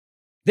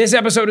This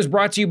episode is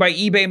brought to you by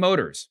eBay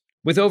Motors.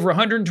 With over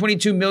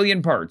 122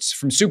 million parts,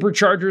 from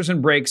superchargers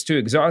and brakes to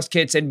exhaust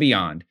kits and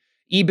beyond,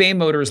 eBay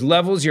Motors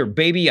levels your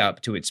baby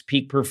up to its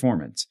peak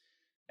performance.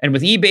 And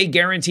with eBay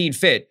Guaranteed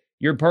Fit,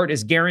 your part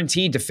is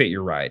guaranteed to fit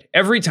your ride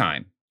every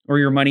time, or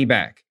your money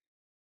back.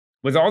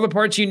 With all the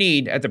parts you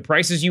need at the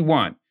prices you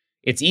want,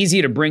 it's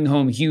easy to bring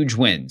home huge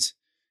wins.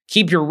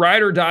 Keep your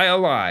ride or die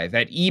alive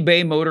at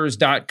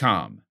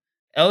ebaymotors.com.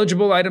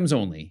 Eligible items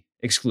only.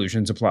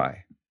 Exclusions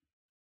apply.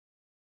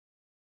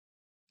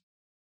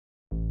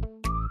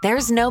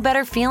 There's no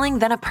better feeling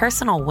than a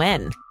personal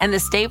win, and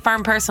the State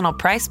Farm Personal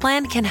Price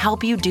Plan can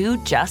help you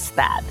do just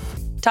that.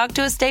 Talk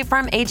to a State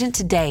Farm agent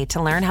today to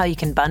learn how you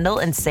can bundle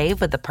and save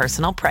with the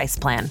Personal Price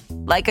Plan.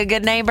 Like a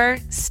good neighbor,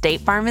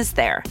 State Farm is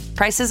there.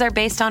 Prices are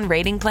based on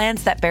rating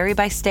plans that vary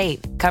by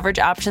state. Coverage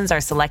options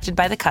are selected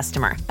by the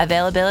customer.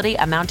 Availability,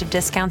 amount of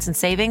discounts and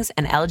savings,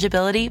 and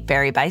eligibility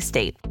vary by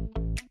state.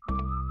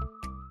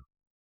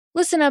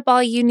 Listen up,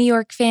 all you New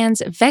York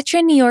fans.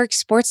 Veteran New York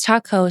sports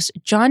talk host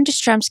John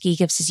Jastrzemski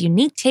gives his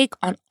unique take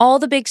on all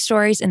the big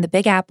stories in the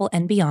Big Apple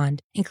and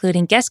beyond,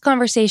 including guest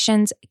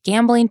conversations,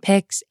 gambling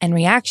picks, and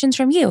reactions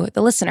from you,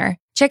 the listener.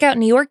 Check out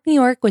New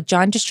York with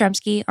John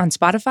Jastrzemski on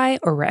Spotify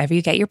or wherever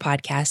you get your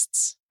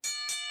podcasts.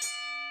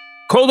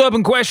 Cold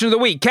open question of the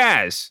week.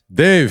 Kaz.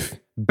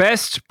 Dave.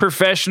 Best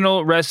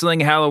professional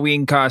wrestling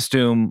Halloween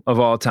costume of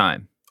all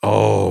time.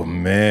 Oh,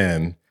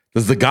 man.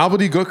 Does the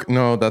gobbledygook?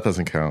 No, that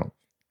doesn't count.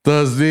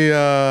 Does the,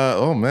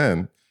 oh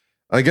man,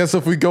 I guess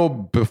if we go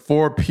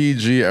before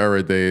PG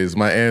era days,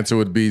 my answer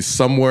would be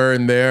somewhere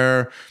in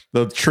there,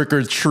 the trick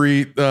or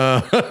treat,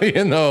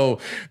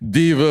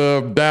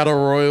 Diva Battle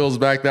Royals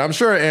back there. I'm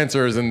sure an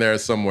answer is in there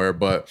somewhere,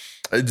 but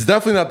it's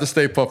definitely not the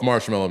Stay Puft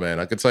Marshmallow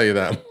Man. I can tell you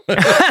that.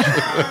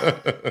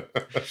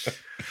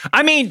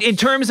 I mean, in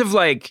terms of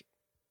like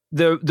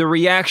the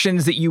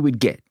reactions that you would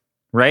get,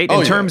 right?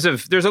 In terms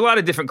of, there's a lot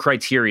of different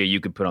criteria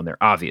you could put on there,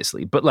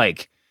 obviously, but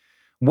like,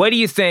 what do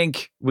you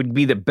think would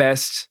be the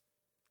best,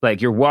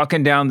 like you're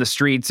walking down the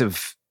streets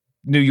of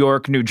New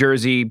York, New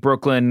Jersey,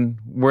 Brooklyn,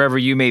 wherever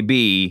you may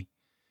be,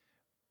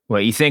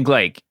 what you think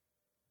like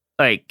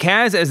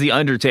Kaz as the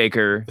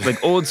Undertaker,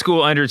 like old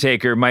school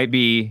Undertaker might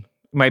be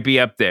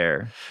up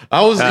there.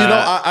 I was,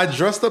 I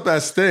dressed up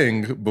as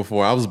Sting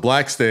before. I was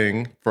Black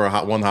Sting for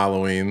one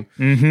Halloween.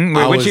 Mm-hmm.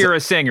 Wait, which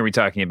era Sting are we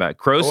talking about?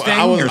 Crow Sting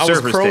or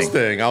Surfer Sting? Crow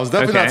Sting. I was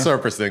definitely not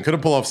Surfer Sting.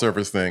 Couldn't pull off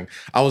Surfer Sting.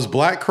 I was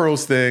Black Crow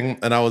Sting,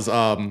 and I was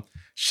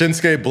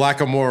Shinsuke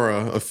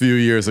Blackamora a few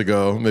years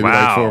ago, maybe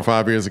like 4 or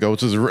 5 years ago,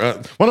 which is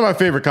one of my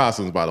favorite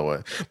costumes, by the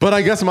way. But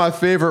I guess my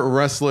favorite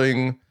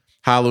wrestling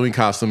Halloween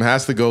costume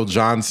has to go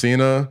John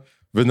Cena,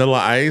 Vanilla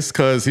Ice,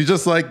 because he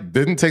just like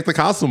didn't take the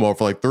costume off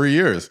for like 3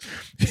 years.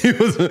 He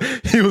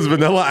was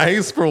Vanilla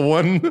Ice for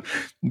one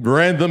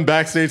random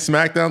backstage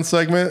SmackDown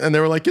segment, and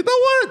they were like, you know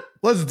what?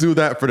 Let's do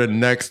that for the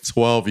next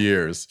 12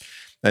 years.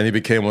 And he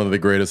became one of the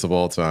greatest of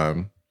all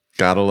time.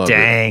 Gotta love it.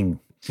 Dang.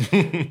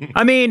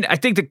 I mean, I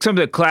think that some of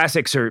the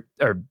classics are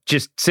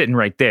just sitting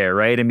right there,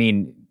 right? I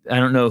mean, I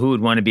don't know who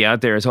would want to be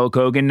out there as Hulk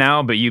Hogan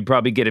now, but you'd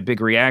probably get a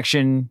big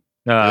reaction.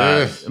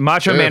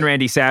 Macho Man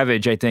Randy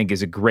Savage, I think,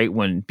 is a great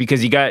one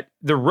because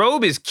the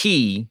robe is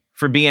key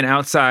for being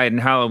outside in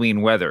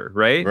Halloween weather,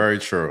 right? Very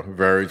true.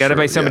 Very true. Got to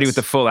buy somebody with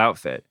the full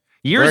outfit.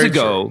 Years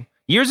ago,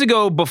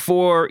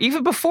 before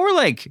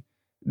like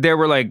there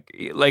were like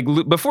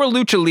before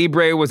Lucha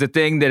Libre was a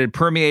thing that had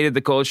permeated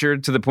the culture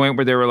to the point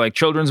where there were like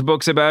children's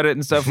books about it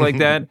and stuff like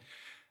that.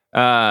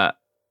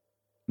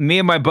 Me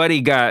and my buddy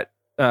got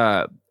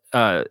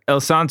El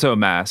Santo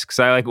masks.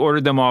 I like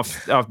ordered them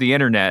off the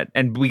internet,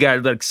 and we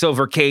got like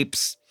silver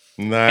capes.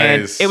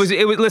 Nice. And it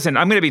was. Listen,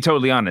 I'm going to be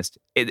totally honest.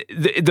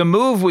 The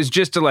move was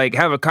just to like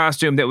have a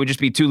costume that would just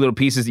be two little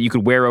pieces that you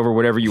could wear over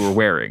whatever you were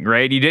wearing,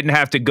 right? You didn't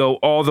have to go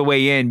all the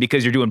way in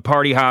because you're doing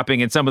party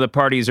hopping, and some of the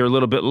parties are a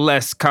little bit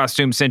less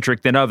costume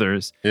centric than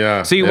others.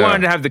 Yeah. So you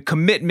wanted to have the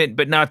commitment,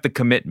 but not the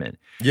commitment.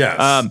 Yes.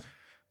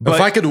 But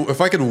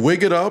if I could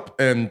wig it up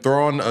and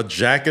throw on a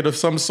jacket of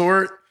some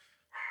sort,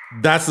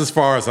 that's as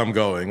far as I'm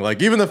going.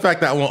 Like even the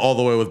fact that I went all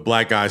the way with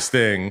Black Guy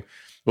Sting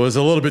was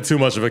a little bit too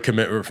much of a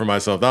commitment for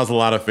myself. That was a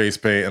lot of face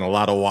paint and a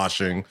lot of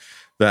washing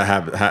that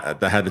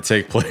had to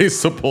take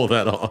place to pull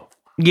that off.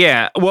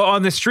 Yeah. Well,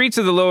 on the streets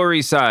of the Lower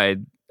East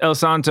Side, El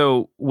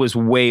Santo was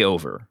way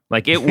over.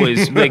 Like it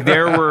was like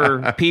there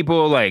were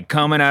people like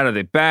coming out of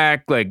the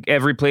back, like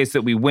every place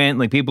that we went,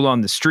 like people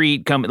on the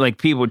street coming, like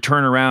people would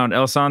turn around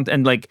El Santo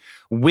and like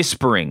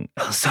whispering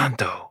El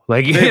Santo.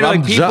 Like, Dave, like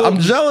I'm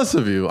jealous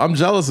of you.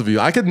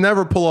 I could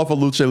never pull off a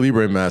Lucha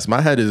Libre mask.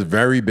 My head is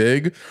very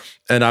big,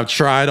 and I've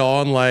tried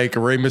on like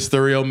Rey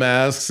Mysterio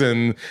masks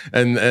and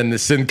the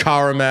Sin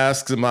Cara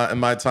masks in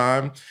my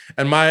time,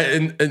 and my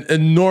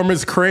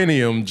enormous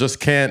cranium just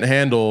can't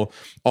handle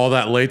all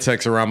that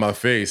latex around my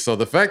face. So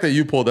the fact that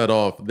you pulled that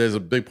off, there's a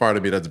big part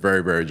of me that's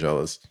very, very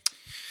jealous.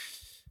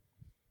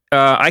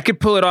 I could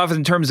pull it off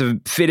in terms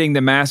of fitting the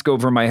mask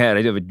over my head.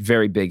 I do have a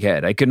very big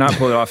head. I could not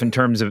pull it off in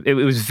terms of, it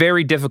was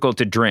very difficult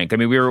to drink. I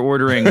mean, we were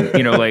ordering,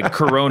 like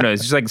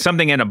Coronas, just like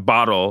something in a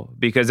bottle,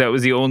 because that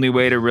was the only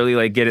way to really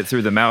like get it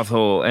through the mouth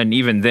hole. And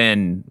even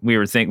then we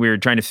were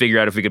trying to figure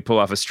out if we could pull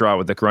off a straw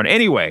with the Corona.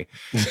 Anyway,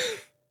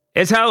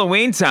 it's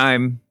Halloween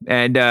time,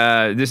 and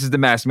this is the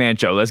Masked Man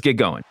Show. Let's get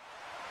going.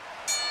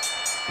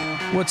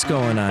 What's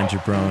going on,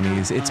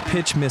 jabronis? It's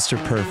Pitch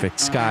Mr. Perfect,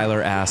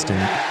 Skylar Aston.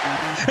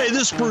 Hey,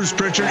 this is Bruce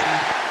Pritchard.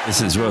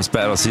 This is Roast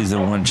Battle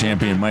Season 1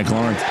 champion Mike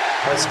Lawrence.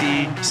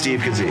 Husky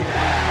Steve Kazee.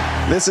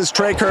 This is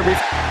Trey Kirby.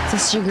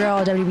 This is your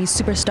girl, WWE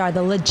superstar,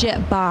 the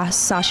legit boss,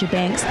 Sasha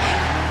Banks.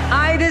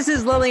 Hi, this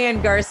is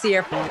Lillian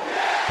Garcia.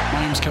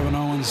 My name's Kevin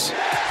Owens.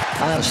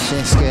 I'm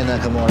Shinsuke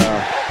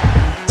Nakamura.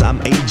 I'm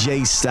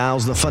AJ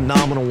Styles, the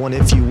phenomenal one,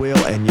 if you will,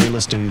 and you're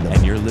listening to the.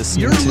 You are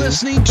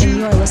listening to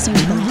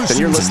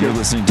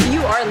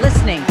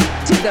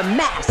the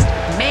Masked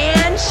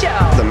Man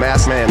Show. The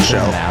Masked Man Show.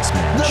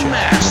 The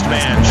Masked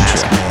Man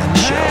Show.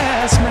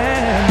 Masked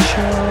Man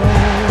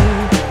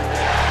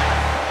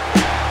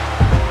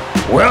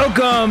Show.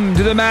 Welcome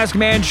to the Masked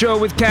Man Show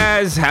with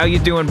Kaz. How you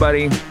doing,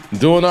 buddy?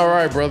 Doing all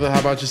right, brother. How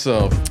about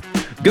yourself?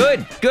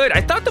 Good.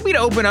 I thought that we'd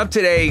open up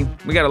today.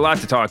 We got a lot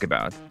to talk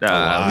about. We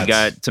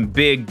got some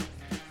big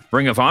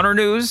Ring of Honor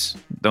news.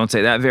 Don't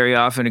say that very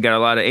often. We got a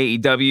lot of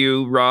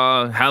AEW,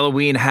 Raw,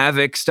 Halloween,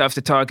 Havoc stuff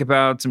to talk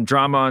about. Some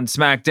drama on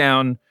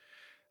SmackDown.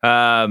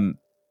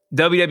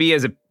 WWE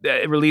has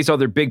released all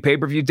their big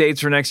pay-per-view dates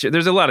for next year.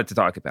 There's a lot to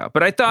talk about.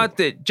 But I thought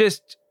that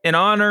just in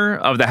honor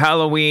of the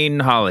Halloween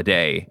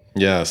holiday,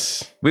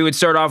 yes, we would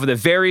start off with a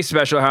very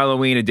special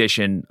Halloween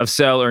edition of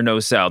Sell or No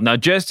Sell. Now,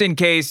 just in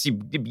case you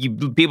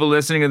people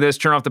listening to this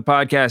turn off the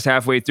podcast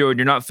halfway through and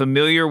you're not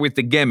familiar with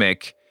the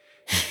gimmick,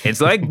 it's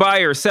like buy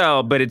or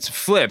sell, but it's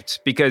flipped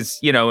because,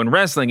 in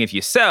wrestling, if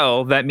you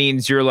sell, that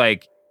means you're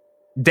like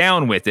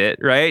down with it,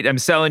 right? I'm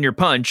selling your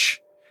punch.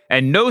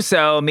 And no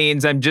sell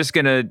means I'm just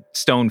going to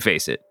stone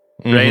face it,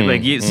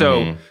 right?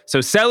 So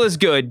sell is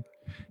good.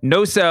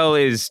 No sell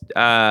is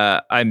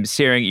I'm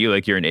staring at you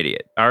like you're an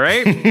idiot. All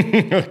right?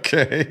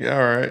 Okay.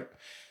 All right.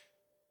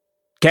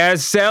 Kaz,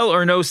 sell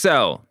or no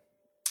sell?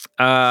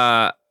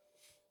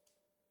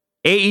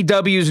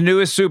 AEW's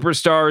newest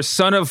superstar,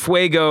 Son of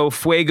Fuego,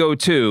 Fuego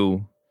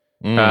 2,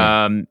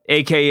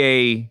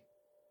 a.k.a.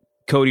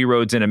 Cody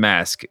Rhodes in a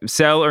mask.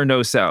 Sell or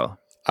no sell?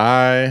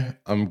 I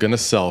am going to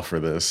sell for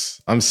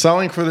this. I'm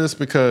selling for this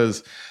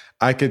because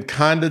I could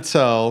kind of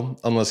tell,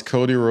 unless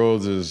Cody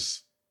Rhodes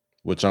is,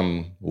 which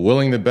I'm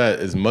willing to bet,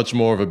 is much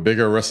more of a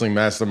bigger wrestling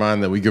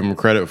mastermind than we give him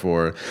credit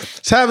for.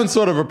 He's having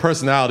sort of a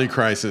personality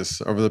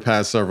crisis over the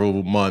past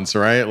several months,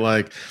 right?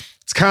 Like,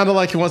 it's kind of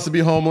like he wants to be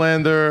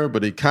Homelander,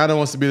 but he kind of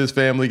wants to be this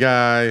family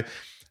guy.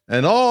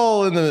 And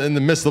all in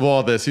the midst of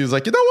all this, he was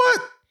like, you know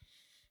what?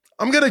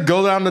 I'm going to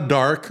go down to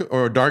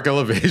dark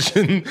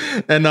elevation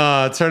and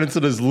turn into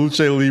this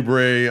Lucha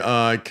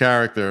Libre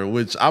character,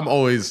 which I'm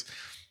always,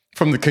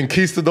 from the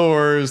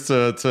Conquistadors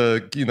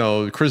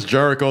to Chris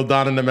Jericho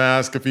donning the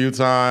mask a few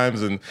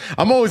times. And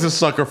I'm always a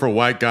sucker for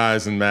white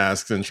guys in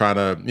masks and trying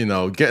to,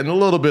 get in a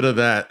little bit of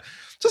that,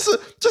 just a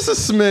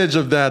smidge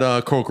of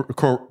that,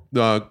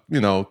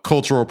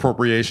 cultural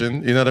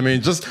appropriation. You know what I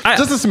mean? Just a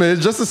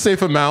smidge, just a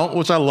safe amount,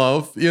 which I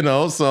love,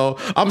 So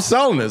I'm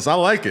selling this. I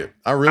like it.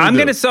 I'm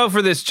going to sell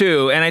for this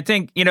too. And I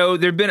think,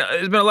 there's been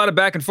a lot of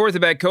back and forth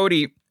about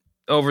Cody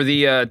over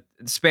the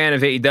span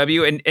of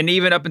AEW. And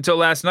even up until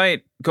last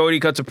night, Cody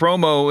cuts a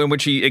promo in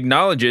which he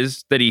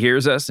acknowledges that he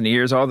hears us and he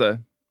hears all the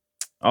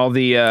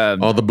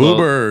boo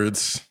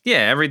birds. Yeah.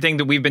 Everything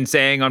that we've been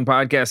saying on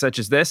podcasts such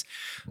as this.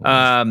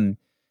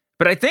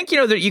 But I think,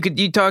 that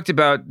you talked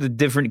about the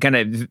different kind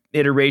of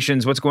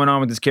iterations, what's going on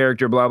with this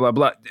character, blah, blah,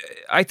 blah.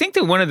 I think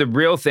that one of the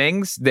real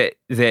things that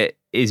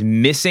is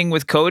missing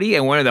with Cody,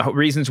 and one of the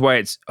reasons why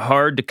it's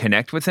hard to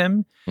connect with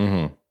him,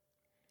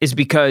 is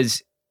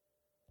because,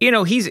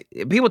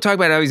 people talk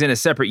about how he's in a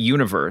separate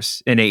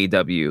universe in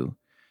AEW.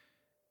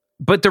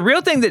 But the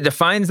real thing that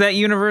defines that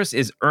universe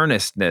is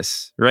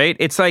earnestness, right?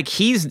 It's like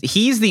he's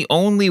the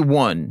only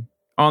one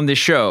on the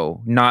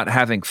show not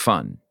having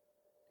fun.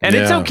 And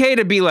it's okay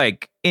to be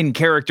like in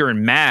character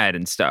and mad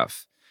and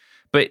stuff.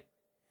 But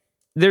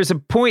there's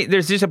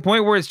just a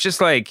point where it's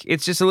just like,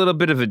 it's just a little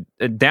bit of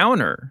a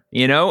downer,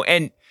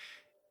 And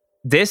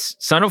this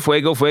Son of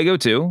Fuego, Fuego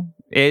 2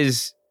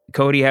 is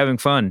Cody having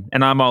fun,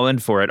 and I'm all in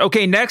for it.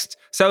 Okay, next,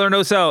 sell or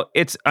no sell.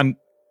 I'm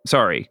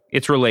sorry,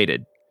 it's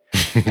related.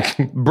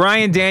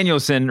 Bryan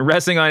Danielson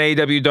wrestling on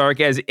AEW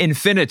Dark as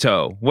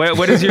Infinito.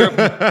 What is your, is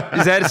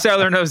that a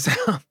sell or no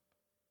sell?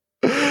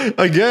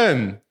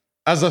 Again,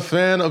 as a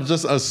fan of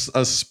just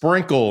a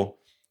sprinkle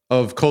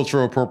of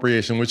cultural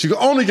appropriation, which you can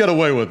only get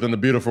away with in the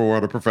beautiful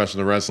world of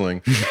professional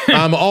wrestling,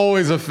 I'm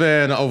always a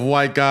fan of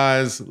white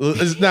guys.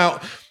 Now,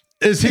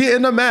 is he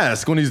in a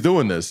mask when he's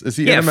doing this? Is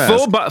he in a mask?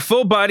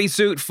 Full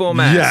bodysuit, full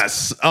mask.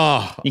 Yes.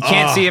 You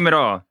can't see him at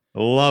all.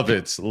 Love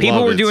it.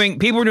 People were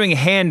doing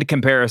hand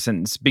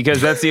comparisons because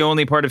that's the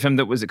only part of him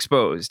that was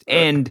exposed.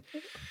 And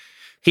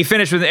He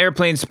finished with an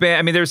airplane span.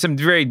 I mean, there's some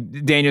very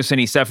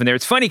Danielson-y stuff in there.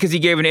 It's funny because he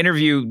gave an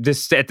interview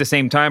this at the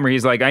same time where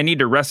he's like, I need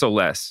to wrestle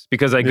less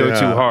because I go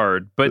too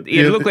hard. But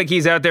it looked like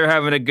he's out there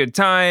having a good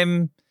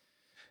time.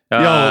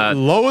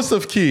 Lowest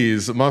of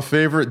keys, my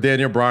favorite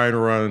Daniel Bryan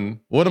run,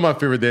 one of my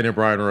favorite Daniel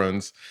Bryan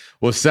runs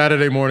was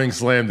Saturday Morning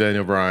Slam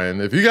Daniel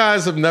Bryan. If you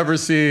guys have never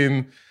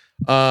seen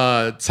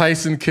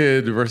Tyson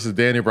Kidd versus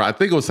Daniel Bryan, I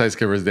think it was Tyson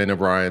Kidd versus Daniel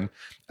Bryan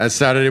at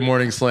Saturday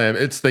Morning Slam.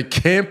 It's the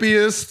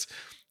campiest,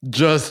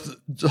 just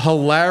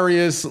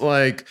hilarious,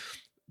 like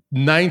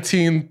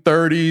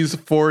 1930s,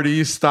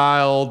 40s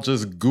style,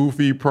 just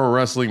goofy pro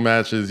wrestling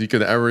matches you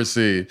could ever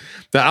see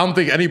that I don't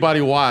think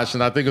anybody watched,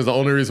 and I think it was the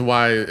only reason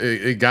why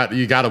you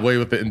got away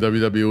with it in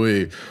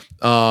WWE.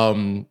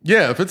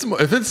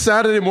 If it's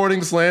Saturday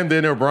Morning Slam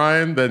Daniel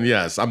Bryan, then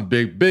yes, I'm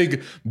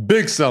big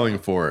selling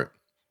for it.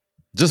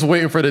 Just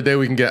waiting for the day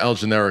we can get El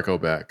Generico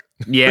back.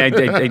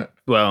 Yeah,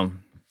 well.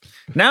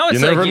 Now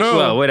it's like,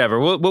 well, whatever.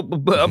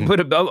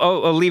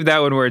 I'll leave that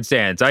one where it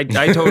stands. I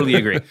totally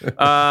agree.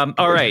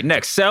 All right,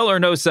 next, sell or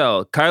no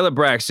sell? Kyla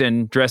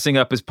Braxton dressing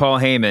up as Paul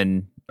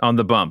Heyman on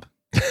the bump.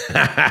 Did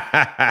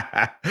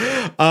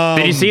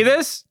you see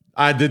this?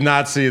 I did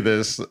not see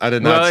this.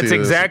 Well, it's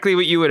exactly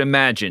what you would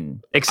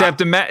imagine,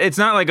 except it's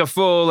not like a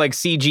full like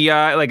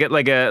CGI, like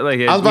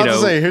a. I was about to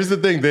say, here's the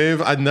thing,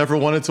 Dave. I never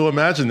wanted to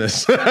imagine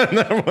this. I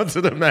never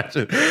wanted to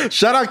imagine.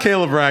 Shout out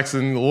Kayla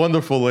Braxton,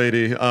 wonderful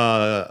lady.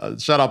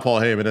 Shout out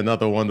Paul Heyman,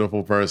 another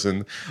wonderful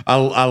person. I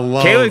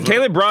love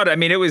Kayla brought it. I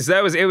mean, it was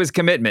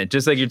commitment,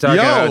 just like you're talking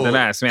about with the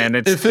mask, man.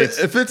 If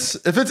it's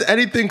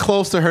anything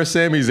close to her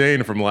Sami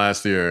Zayn from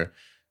last year,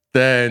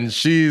 then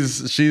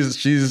she's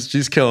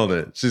killing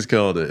it. She's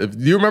killing it.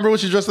 Do you remember when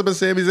she dressed up as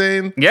Sami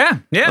Zayn? Yeah.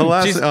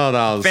 Was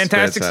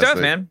fantastic stuff,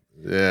 man.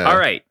 Yeah. All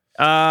right.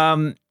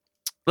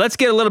 Let's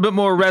get a little bit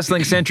more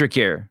wrestling centric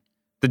here.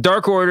 The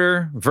Dark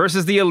Order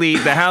versus the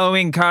Elite, the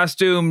Halloween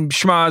costume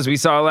schmaz we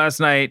saw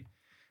last night.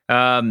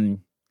 I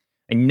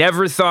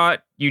never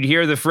thought you'd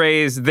hear the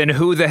phrase, then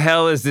who the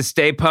hell is the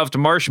Stay Puffed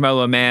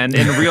Marshmallow Man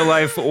in real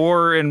life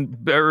or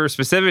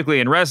specifically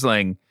in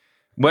wrestling?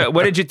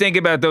 What did you think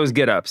about those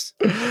get-ups?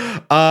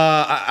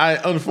 I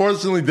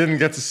unfortunately didn't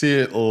get to see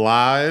it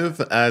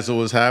live as it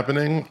was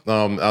happening.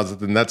 I was at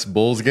the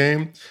Nets-Bulls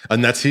game, a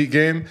Nets-Heat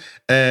game,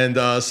 and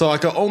so I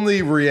could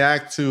only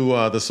react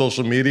to the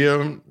social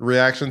media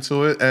reaction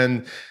to it.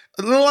 And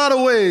in a lot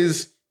of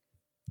ways,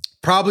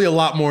 probably a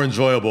lot more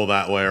enjoyable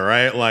that way,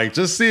 right? Like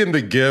just seeing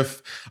the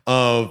gif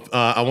of,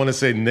 I want to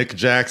say Nick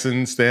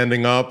Jackson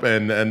standing up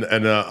and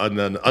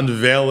an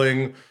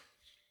unveiling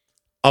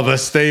of a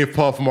Stay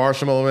Puft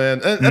Marshmallow Man.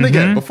 And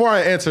again, before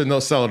I answer no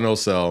sell or no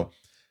sell,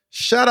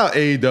 shout out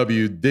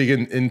AEW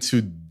digging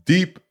into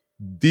deep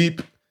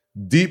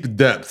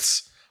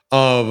depths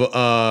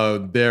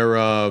of their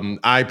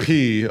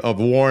IP of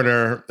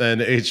Warner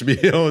and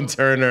HBO and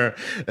Turner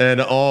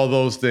and all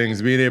those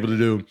things, being able to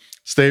do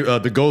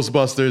the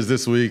Ghostbusters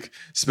this week,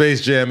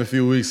 Space Jam a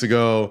few weeks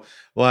ago.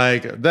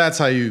 Like that's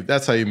how you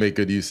make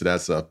good use of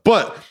that stuff.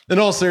 But in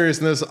all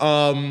seriousness,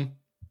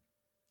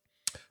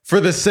 for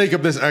the sake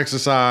of this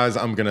exercise,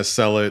 I'm going to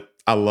sell it.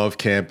 I love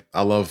camp.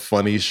 I love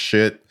funny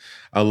shit.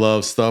 I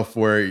love stuff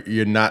where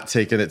you're not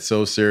taking it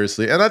so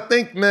seriously. And I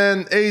think,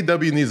 man,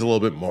 AEW needs a little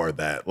bit more of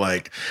that.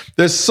 Like,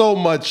 there's so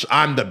much,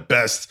 I'm the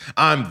best,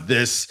 I'm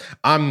this,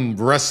 I'm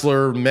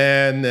wrestler,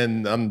 man,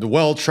 and I'm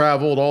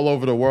well-traveled all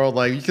over the world.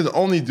 Like, you can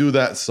only do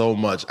that so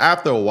much.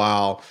 After a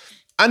while,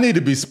 I need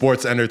to be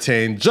sports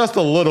entertained just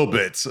a little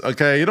bit,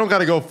 okay? You don't got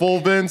to go full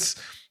Vince.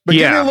 But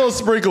give me a little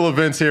sprinkle of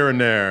Vince here and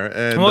there.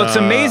 And, well, it's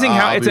amazing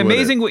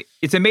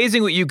it's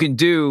amazing what you can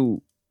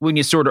do when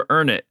you sort of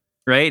earn it,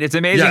 right? It's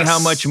amazing how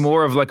much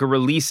more of like a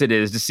release it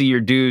is to see your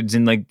dudes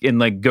in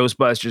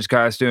Ghostbusters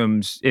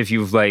costumes if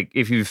you've earned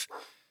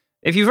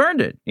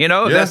it. You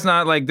know, that's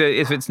not like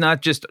if it's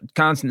not just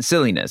constant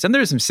silliness. And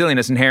there's some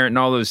silliness inherent in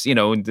all those, you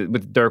know,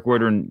 with Dark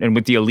Order and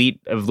with the Elite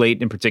of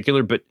late in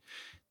particular, but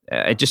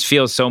it just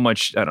feels so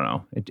much, I don't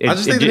know. I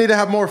just think they need to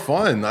have more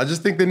fun. I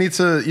just think they need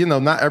to, you know,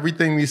 not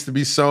everything needs to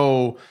be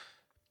so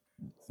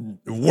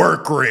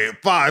work rate,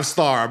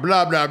 5-star,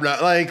 blah, blah, blah.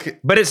 Like,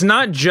 but it's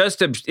not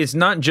just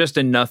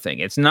a nothing.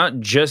 It's not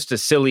just a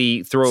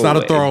silly throwaway. It's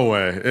not a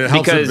throwaway. It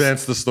helps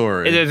advance the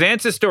story. It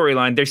advances the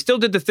storyline. They still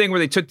did the thing where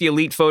they took the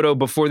Elite photo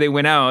before they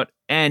went out,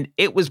 and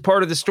it was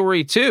part of the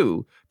story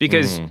too.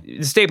 Because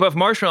the Stay Puft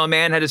Marshmallow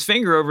Man had his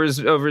finger over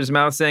his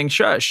mouth saying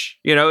 "shush."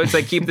 You know, it's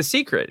like keep the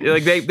secret.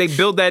 Like they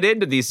build that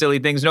into these silly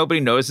things. Nobody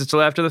notices till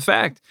after the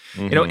fact.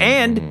 You know.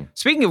 And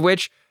speaking of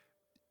which,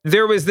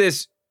 there was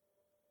this.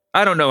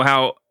 I don't know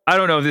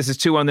if this is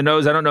too on the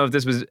nose. I don't know how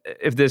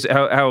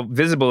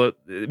visible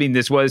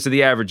this was to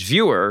the average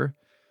viewer.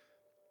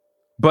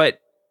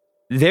 But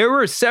there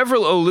were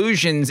several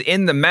allusions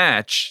in the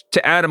match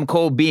to Adam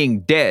Cole being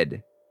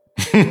dead,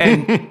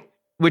 and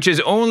which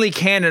is only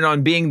canon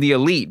on being the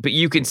Elite. But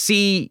you could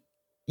see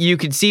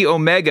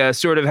Omega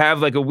sort of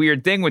have like a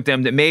weird thing with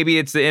them that maybe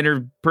it's the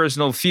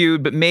interpersonal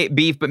feud, but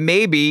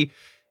maybe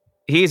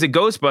he's a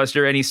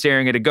Ghostbuster and he's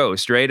staring at a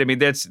ghost, right? I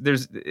mean,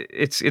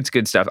 it's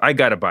good stuff. I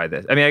gotta buy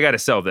this. I mean, I gotta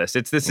sell this.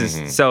 This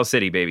is Cell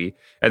City, baby,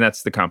 and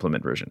that's the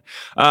compliment version.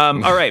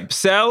 All right,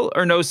 sell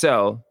or no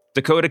sell?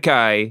 Dakota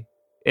Kai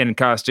in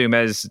costume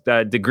as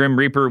the Grim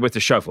Reaper with the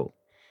shovel.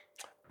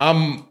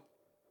 I'm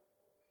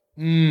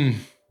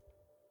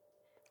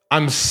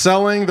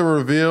selling the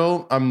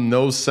reveal. I'm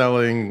no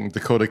selling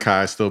Dakota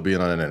Kai still being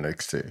on an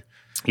NXT.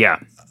 Yeah.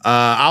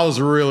 I was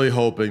really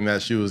hoping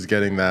that she was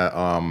getting that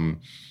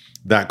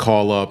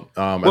call up.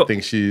 I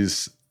think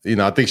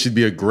she'd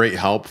be a great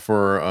help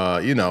for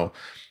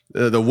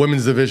the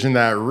women's division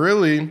that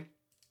really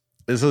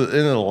is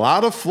in a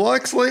lot of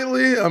flux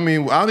lately. I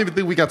mean, I don't even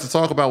think we got to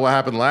talk about what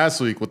happened last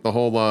week with the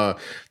whole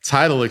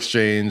title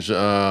exchange,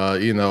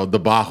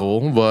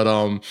 debacle. But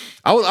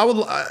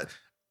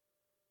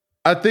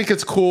I think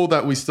it's cool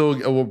that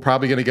we're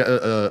probably going to get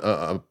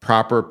a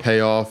proper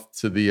payoff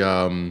to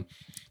the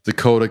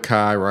Dakota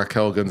Kai,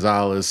 Raquel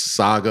Gonzalez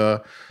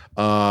saga.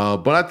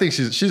 But I think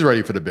she's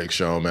ready for the big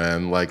show,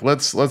 man. Like,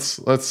 let's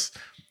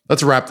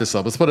wrap this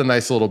up. Let's put a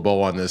nice little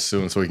bow on this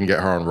soon so we can get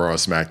her on Raw or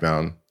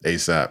SmackDown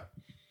ASAP.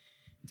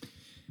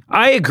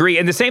 I agree.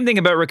 And the same thing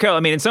about Raquel. I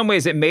mean, in some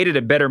ways it made it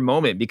a better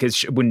moment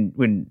because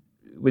when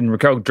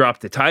Raquel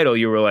dropped the title,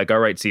 you were like, all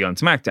right, see you on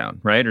SmackDown,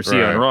 right? Or see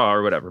you on Raw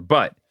or whatever.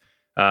 But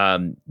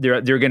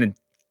they're going to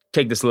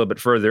take this a little bit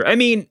further. I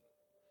mean,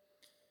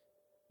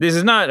 this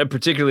is not a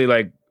particularly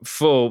like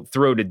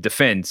full-throated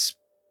defense,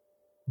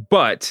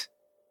 but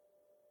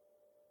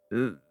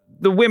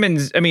the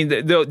women's, I mean,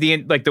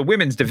 the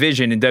women's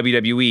division in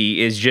WWE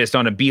is just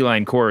on a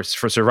beeline course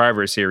for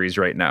Survivor Series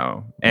right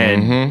now.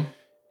 And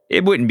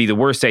it wouldn't be the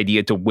worst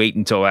idea to wait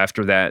until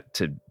after that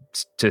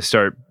to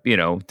start,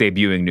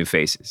 debuting new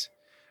faces.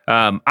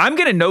 I'm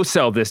going to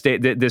no-sell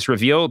this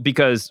reveal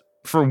because,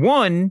 for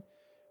one,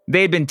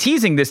 they had been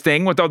teasing this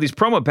thing with all these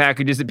promo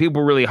packages that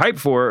people were really hyped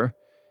for,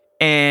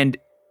 and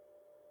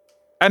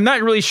I'm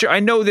not really sure.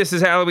 I know this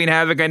is Halloween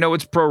Havoc. I know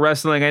it's pro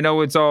wrestling. I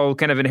know it's all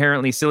kind of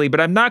inherently silly,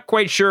 but I'm not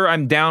quite sure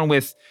I'm down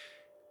with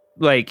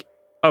like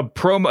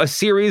a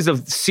series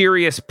of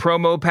serious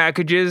promo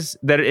packages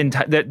that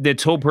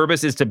its whole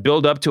purpose is to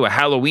build up to a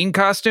Halloween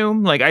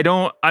costume. Like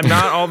I'm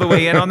not all the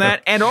way in on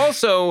that. And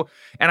also,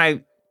 and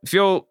I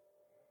feel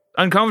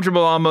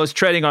uncomfortable almost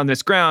treading on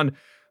this ground,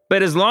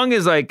 but as long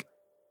as like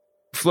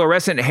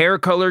fluorescent hair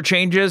color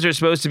changes are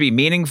supposed to be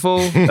meaningful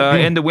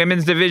in the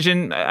women's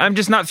division, I'm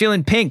just not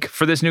feeling pink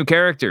for this new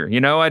character.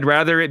 I'd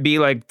rather it be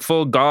like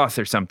full goth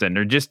or something,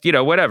 or just,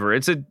 whatever.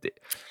 It's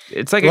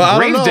like a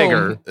grave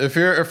digger. If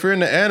you're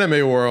in the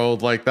anime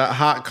world, like that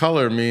hot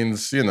color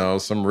means,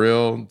 some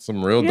real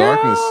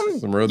darkness,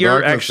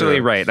 You're actually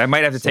right. I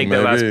might have to take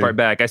that last part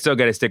back. I still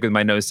got to stick with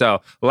my no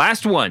sell.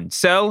 Last one,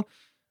 sell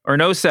or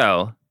no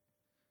sell.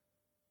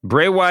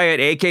 Bray Wyatt,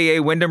 aka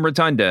Wyndham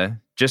Rotunda,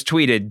 just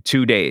tweeted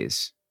 2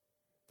 days.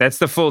 That's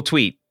the full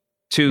tweet.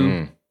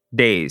 2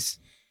 days.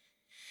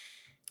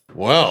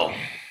 Well,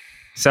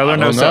 sell or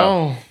no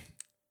sell?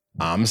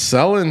 I'm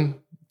selling.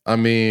 I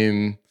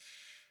mean,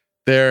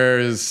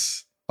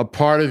 there's a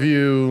part of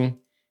you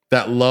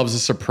that loves a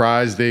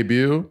surprise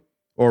debut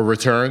or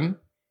return.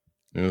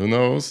 Who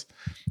knows?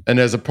 And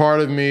there's a part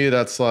of me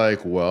that's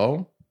like,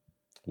 well,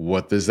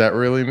 what does that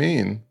really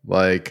mean?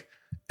 Like,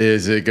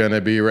 is it going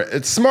to be...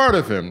 It's smart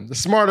of him. It's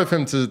smart of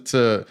him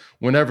to,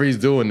 whenever he's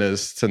doing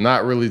this, to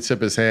not really tip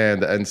his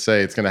hand and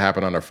say it's going to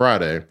happen on a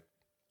Friday.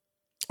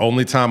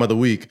 Only time of the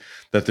week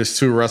that there's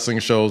 2 wrestling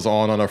shows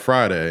on a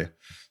Friday.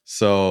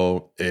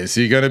 So is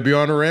he going to be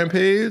on a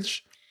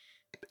Rampage?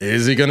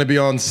 Is he going to be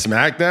on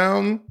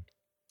SmackDown?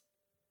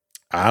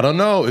 I don't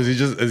know. Is he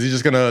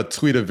just going to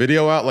tweet a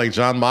video out like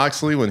Jon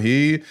Moxley when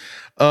he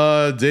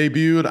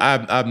debuted?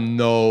 I've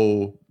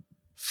no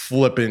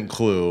flippant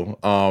clue.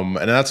 And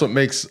that's what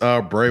makes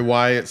Bray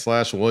Wyatt /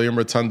 William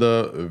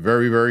Rotunda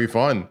very, very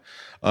fun.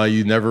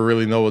 You never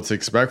really know what to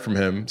expect from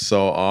him.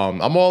 So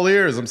I'm all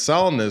ears. I'm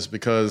selling this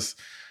because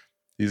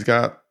he's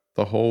got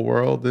the whole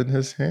world in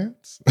his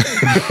hands.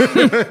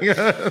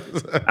 I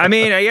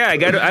mean, yeah, I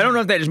don't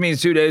know if that just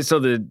means 2 days till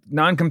the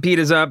non-compete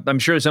is up. I'm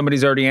sure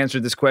somebody's already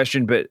answered this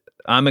question, but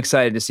I'm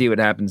excited to see what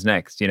happens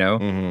next,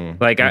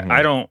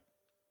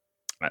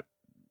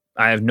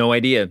 I have no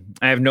idea.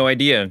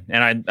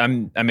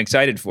 And I'm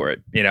excited for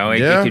it.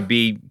 It could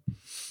be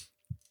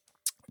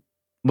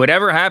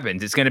whatever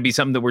happens. It's going to be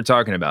something that we're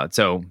talking about.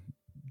 So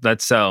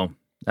let's sell.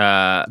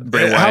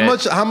 Bray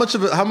Wyatt. How much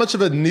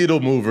of a needle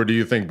mover do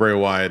you think Bray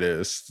Wyatt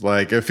is?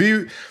 Like, if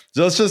he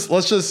let's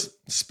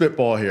just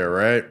spitball here,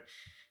 right?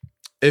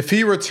 If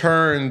he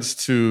returns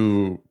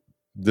to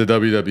the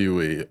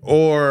WWE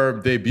or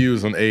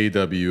debuts on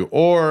AEW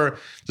or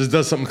just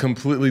does something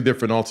completely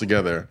different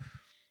altogether,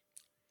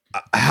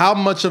 how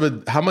much of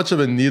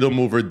a needle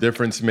mover,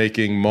 difference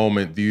making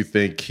moment do you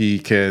think he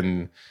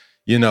can,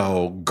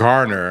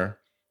 garner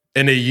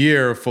in a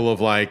year full of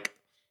like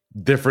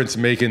difference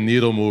making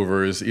needle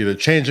movers, either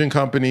changing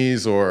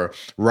companies or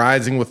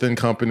rising within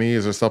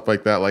companies or stuff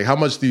like that? Like, how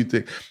much do you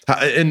think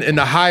in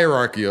the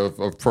hierarchy of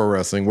pro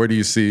wrestling, where do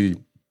you see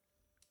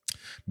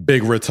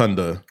Big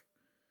Rotunda?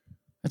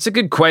 That's a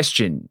good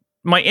question.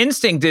 my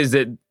instinct is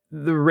that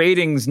the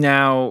ratings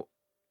now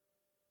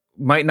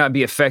might not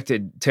be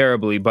affected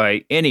terribly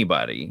by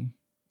anybody.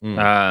 We've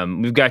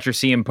got your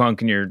CM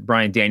Punk and your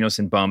Bryan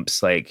Danielson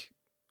bumps. Like,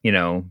 you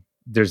know,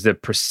 there's the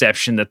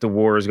perception that the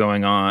war is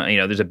going on. You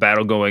know, there's a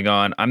battle going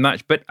on. I'm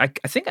not, but I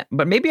think,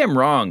 but maybe I'm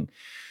wrong.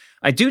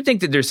 I do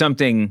think that there's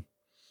something.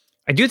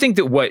 I do think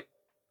that what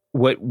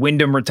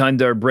Wyndham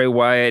Rotunda or Bray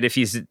Wyatt,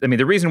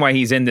 the reason why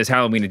he's in this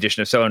Halloween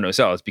edition of Sell or No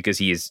Sell is because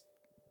he is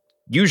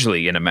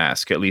usually in a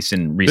mask, at least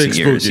in recent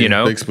years. You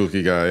know, big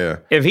spooky guy. Yeah.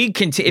 If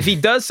he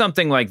does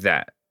something like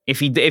that, if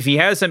he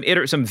has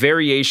some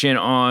variation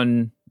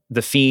on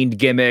the Fiend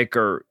gimmick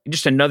or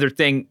just another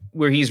thing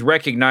where he's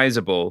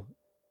recognizable,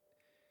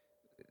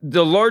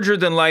 the larger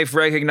than life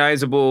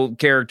recognizable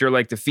character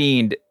like the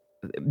Fiend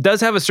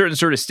does have a certain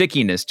sort of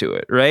stickiness to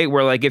it, right?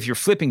 Where like if you're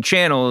flipping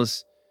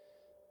channels,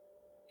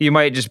 you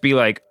might just be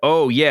like,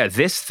 oh yeah,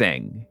 this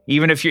thing.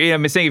 Even if you're,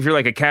 I'm saying if you're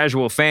like a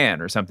casual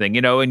fan or something,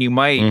 you know, and you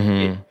might,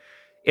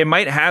 it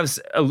might have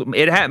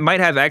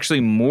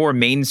actually more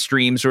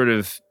mainstream sort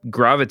of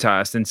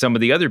gravitas than some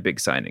of the other big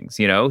signings,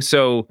 you know?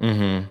 So,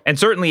 and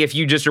certainly if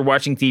you just are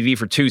watching TV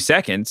for 2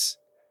 seconds,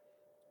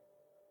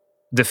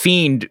 the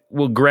Fiend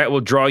will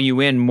draw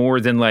you in more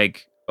than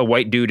like a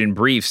white dude in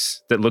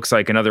briefs that looks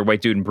like another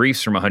white dude in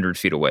briefs from 100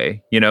 feet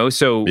away, you know?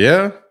 So,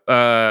 yeah.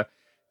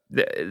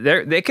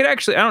 They could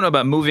actually, I don't know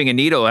about moving a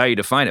needle, how you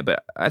define it,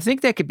 but I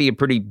think that could be a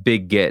pretty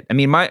big get. I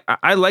mean,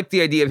 I like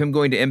the idea of him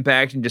going to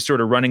Impact and just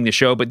sort of running the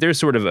show, but there's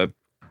sort of a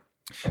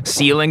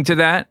ceiling to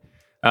that.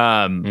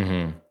 I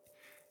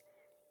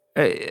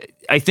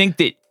think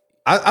that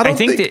I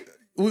think that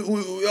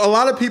a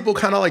lot of people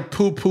kind of like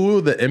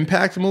poo-poo the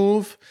Impact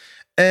move,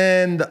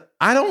 and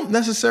I don't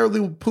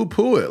necessarily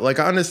poo-poo it. Like,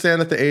 I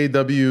understand that the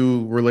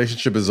AEW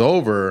relationship is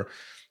over,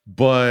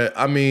 but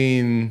I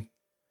mean,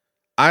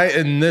 I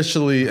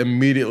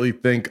immediately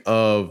think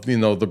of, you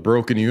know, the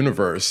Broken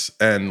Universe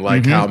and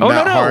like how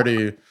Matt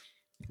Hardy.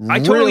 I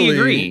totally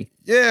agree.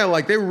 Yeah,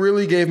 like they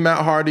really gave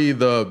Matt Hardy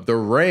the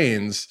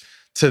reins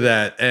to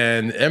that,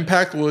 and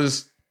Impact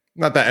was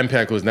not that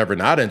Impact was never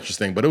not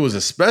interesting, but it was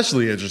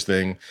especially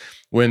interesting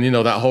when, you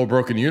know, that whole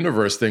Broken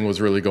Universe thing was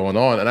really going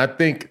on. And I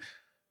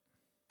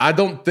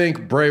don't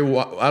think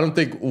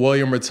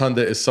William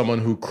Rotunda is someone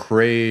who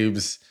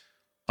craves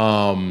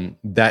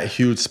that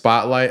huge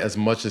spotlight as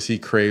much as he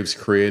craves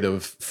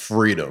creative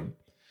freedom.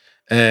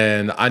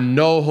 And I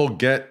know he'll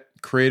get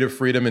creative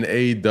freedom in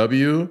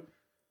AEW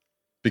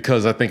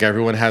because I think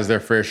everyone has their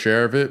fair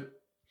share of it.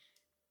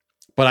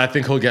 But I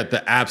think he'll get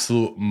the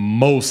absolute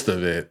most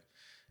of it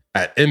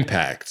at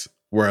Impact,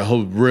 where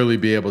he'll really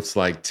be able to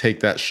like take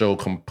that show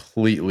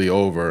completely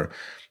over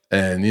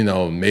and, you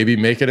know, maybe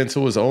make it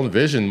into his own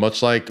vision,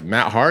 much like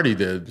Matt Hardy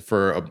did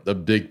for a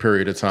big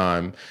period of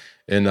time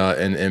in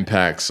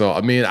Impact. So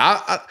I mean,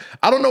 I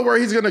don't know where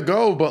he's gonna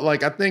go, but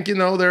like I think, you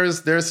know,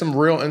 there's some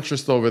real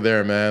interest over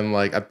there, man.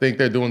 Like I think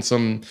they're doing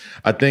some.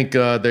 I think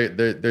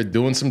they're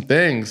doing some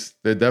things.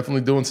 They're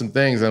definitely doing some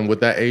things. And with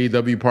that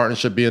AEW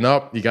partnership being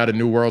up, you got a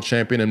new world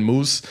champion in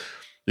Moose.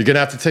 You're gonna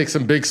have to take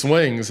some big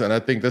swings, and I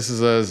think this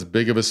is as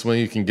big of a swing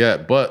you can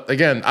get. But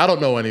again, I don't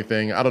know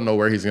anything. I don't know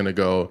where he's gonna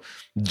go.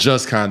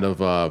 Just kind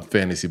of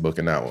fantasy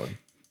booking that one.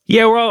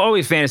 Yeah, we're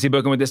always fantasy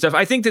booking with this stuff.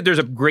 I think that there's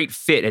a great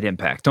fit at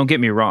Impact. Don't get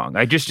me wrong.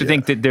 I just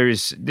think that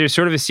there's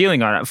sort of a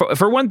ceiling on it.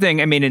 For one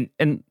thing, I mean,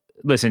 and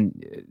listen,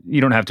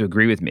 you don't have to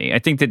agree with me. I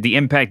think that the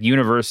Impact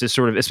universe is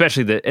sort of,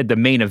 especially the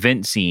main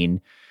event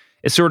scene,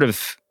 is sort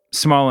of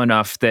small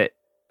enough that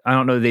I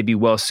don't know they'd be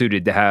well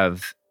suited to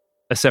have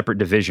a separate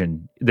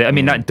division. I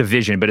mean, not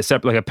division, but a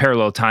separate, like a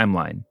parallel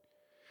timeline.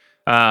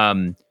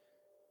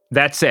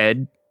 That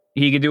said,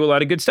 he could do a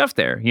lot of good stuff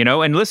there, you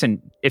know. And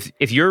listen, if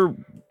you're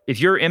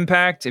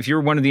Impact, if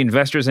you're one of the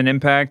investors in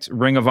Impact,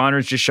 Ring of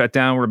Honor's just shut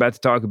down. We're about to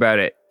talk about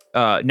it.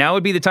 Now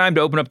would be the time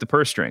to open up the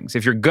purse strings.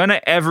 If you're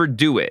gonna ever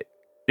do it,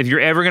 if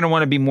you're ever gonna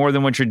want to be more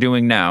than what you're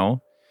doing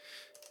now's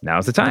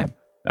the time.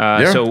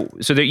 So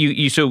that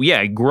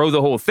you grow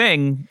the whole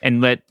thing and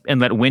let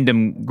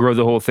Wyndham grow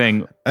the whole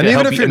thing. And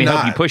even if you're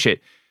help you push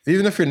it.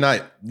 Even if you're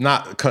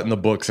not cutting the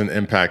books in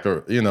Impact,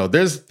 or you know,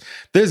 there's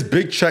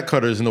big check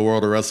cutters in the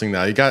world of wrestling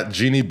now. You got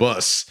Jeannie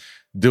Buss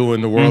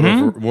doing the world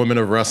of women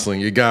of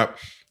wrestling. You got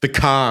the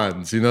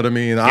Cons, you know what I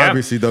mean? Yeah.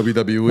 Obviously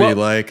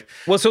WWE.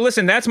 Well, so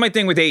listen, that's my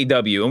thing with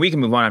AEW, and we can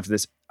move on after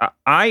this.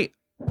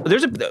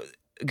 There's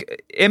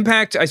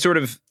Impact. I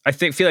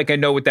feel like I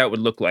know what that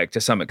would look like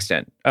to some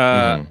extent.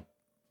 A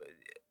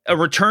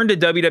return to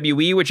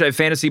WWE, which I've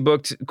fantasy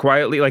booked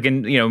quietly, like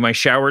in, you know, my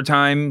shower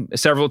time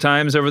several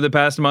times over the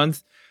past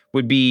month,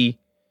 would be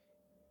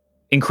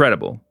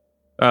incredible.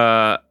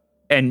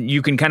 And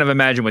you can kind of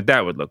imagine what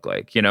that would look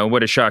like. You know,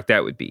 what a shock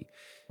that would be.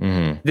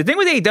 The thing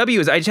with AEW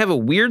is I just have a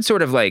weird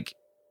sort of like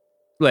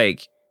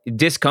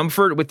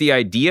discomfort with the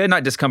idea,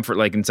 not discomfort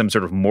like in some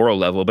sort of moral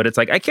level, but it's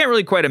like I can't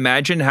really quite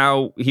imagine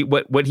how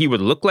what he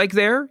would look like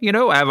there. You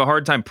know, I have a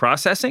hard time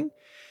processing,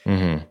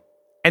 and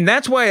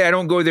that's why I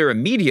don't go there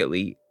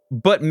immediately.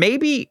 But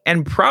maybe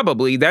and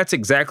probably that's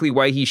exactly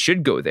why he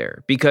should go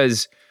there,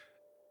 because,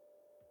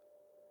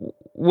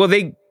 well,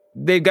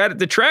 they've got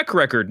the track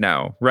record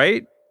now,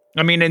 right?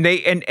 I mean,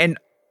 and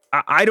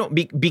I don't,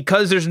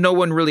 because there's no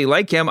one really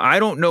like him. I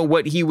don't know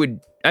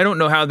I don't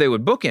know how they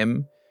would book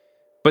him,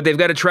 but they've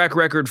got a track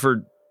record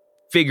for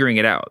figuring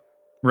it out,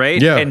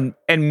 right? Yeah.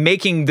 And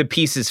making the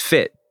pieces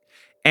fit.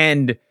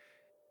 And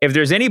if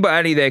there's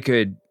anybody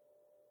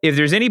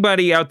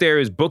out there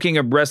who's booking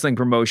a wrestling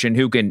promotion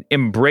who can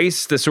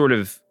embrace the sort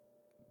of,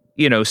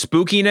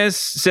 spookiness,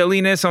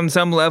 silliness on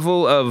some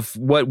level of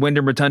what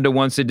Wyndham Rotunda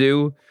wants to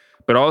do,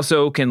 but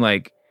also can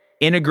like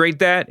integrate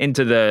that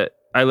into the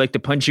I like to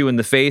punch you in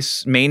the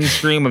face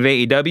mainstream of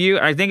AEW,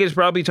 I think it's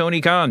probably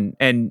Tony Khan.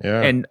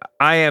 And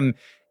I am,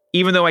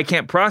 even though I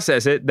can't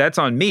process it, that's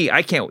on me.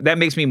 That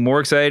makes me more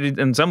excited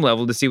on some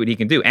level to see what he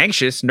can do.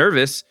 Anxious,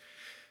 nervous,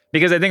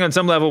 because I think on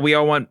some level we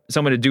all want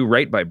someone to do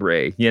right by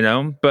Bray,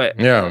 But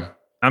yeah,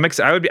 I'm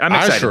excited. I'm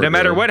excited. Sure no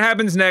matter do. what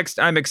happens next,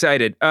 I'm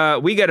excited.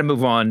 We got to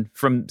move on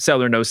from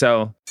Sell or No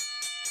Sell.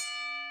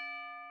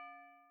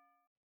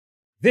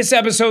 This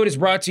episode is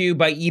brought to you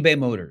by eBay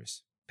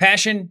Motors.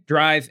 Passion,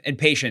 drive, and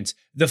patience.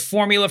 The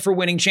formula for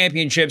winning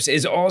championships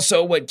is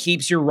also what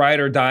keeps your ride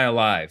or die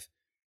alive.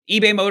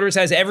 eBay Motors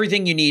has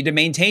everything you need to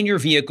maintain your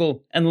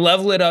vehicle and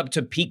level it up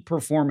to peak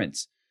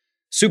performance.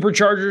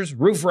 Superchargers,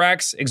 roof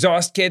racks,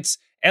 exhaust kits,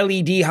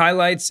 LED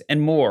highlights,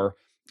 and more.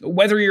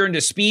 Whether you're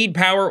into speed,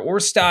 power, or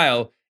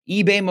style,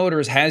 eBay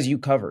Motors has you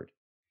covered.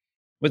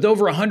 With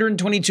over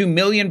 122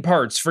 million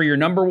parts for your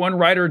number one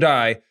ride or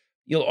die,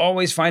 you'll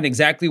always find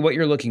exactly what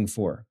you're looking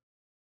for.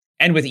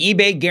 And with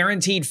eBay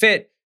Guaranteed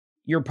Fit,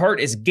 your part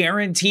is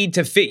guaranteed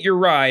to fit your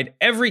ride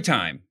every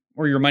time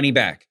or your money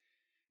back.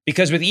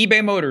 Because with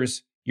eBay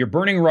Motors, you're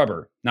burning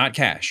rubber, not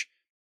cash.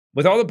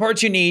 With all the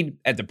parts you need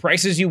at the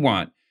prices you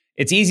want,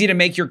 it's easy to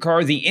make your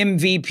car the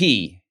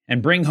MVP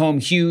and bring home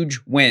huge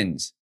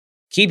wins.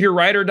 Keep your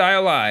ride or die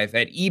alive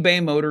at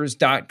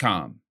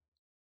ebaymotors.com.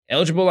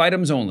 Eligible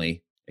items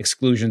only.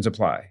 Exclusions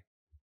apply.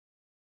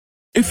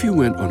 If you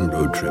went on a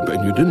road trip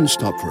and you didn't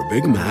stop for a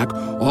Big Mac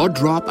or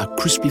drop a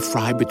crispy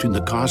fry between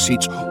the car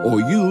seats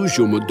or use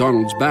your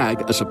McDonald's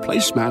bag as a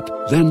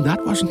placemat, then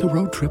that wasn't a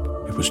road trip.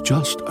 It was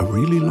just a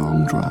really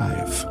long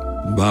drive.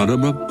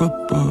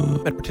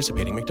 Ba-da-ba-ba-ba. At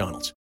participating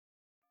McDonald's.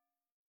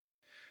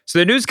 So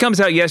the news comes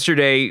out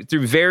yesterday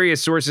through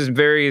various sources and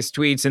various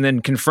tweets and then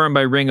confirmed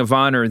by Ring of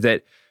Honor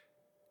that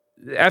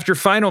after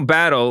Final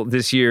Battle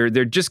this year,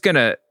 they're just going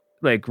to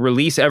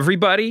release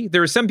everybody.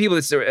 There are some people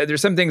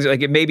there's some things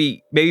like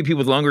maybe people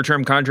with longer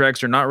term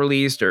contracts are not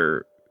released,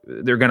 or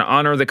they're going to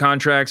honor the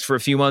contracts for a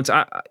few months.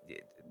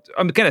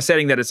 I'm kind of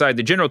setting that aside.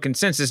 The general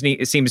consensus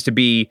seems to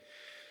be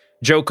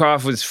Joe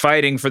Koff was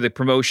fighting for the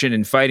promotion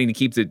and fighting to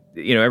keep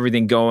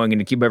everything going and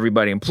to keep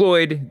everybody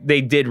employed.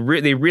 They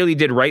really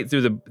did right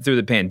through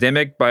the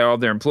pandemic by all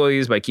their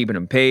employees, by keeping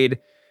them paid,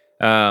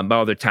 by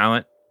all their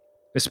talent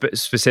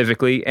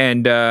specifically,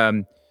 and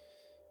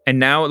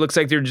now it looks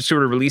like they're just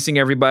sort of releasing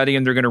everybody,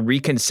 and they're going to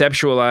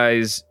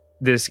reconceptualize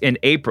this in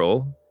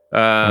April.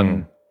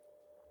 There's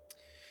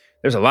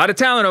a lot of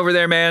talent over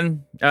there,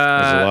 man.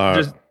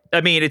 There's a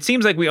lot. It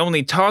seems like we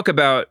only talk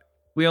about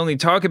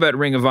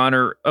Ring of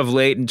Honor of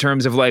late in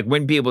terms of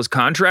when people's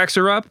contracts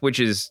are up,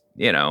 which is,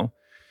 a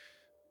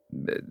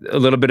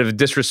little bit of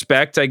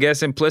disrespect, I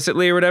guess,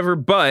 implicitly or whatever.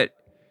 But,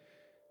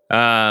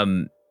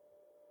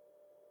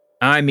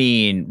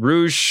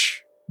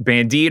 Roosh,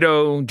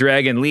 Bandito,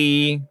 Dragon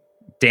Lee,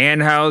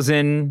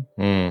 Danhausen,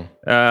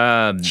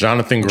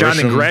 Jonathan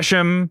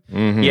Gresham,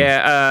 mm-hmm.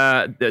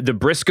 The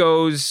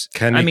Briscoes,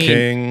 Kenny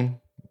King.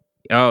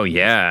 Oh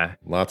yeah,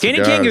 Lots Kenny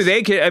of guys. King,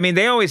 who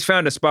they always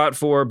found a spot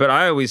for, but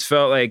I always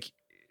felt it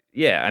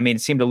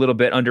seemed a little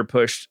bit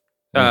underpushed.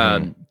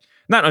 Not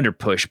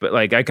underpushed, but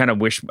I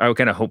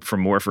kind of hoped for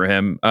more for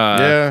him.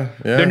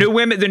 Their new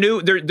women,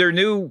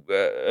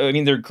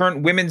 their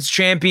current women's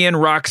champion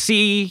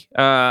Roxy,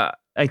 I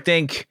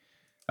think.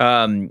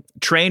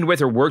 Trained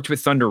with or worked with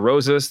Thunder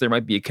Rosa, so there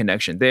might be a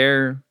connection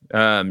there.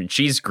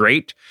 She's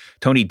great.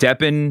 Tony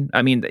Deppen.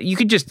 You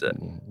could just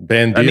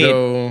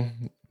Bandito,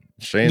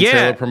 Shane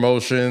Taylor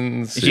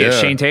Promotions.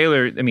 Shane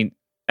Taylor.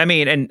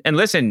 And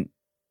listen,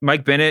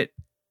 Mike Bennett,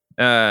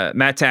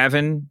 Matt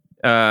Taven.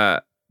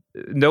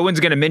 No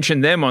one's going to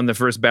mention them on the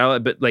first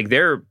ballot, but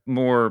they're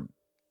more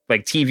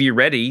TV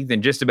ready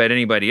than just about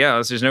anybody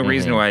else. There's no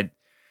reason why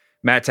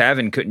Matt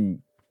Taven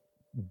couldn't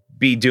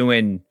be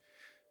doing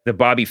the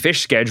Bobby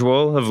Fish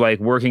schedule of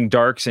working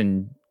darks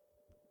and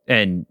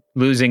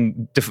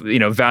losing,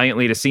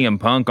 valiantly to CM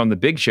Punk on the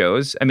big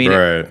shows.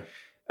 Right.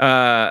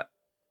 I've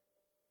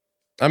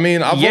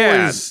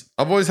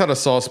always had a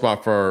soft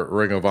spot for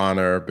Ring of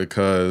Honor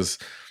because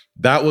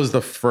that was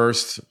the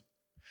first.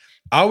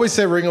 I always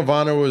say Ring of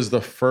Honor was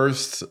the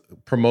first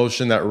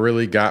promotion that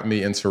really got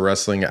me into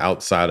wrestling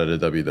outside of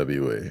the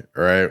WWE,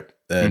 right?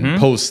 And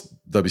post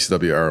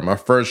WCW era. My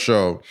first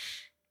show,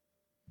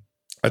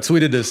 I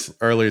tweeted this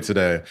earlier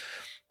today,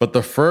 but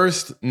the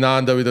first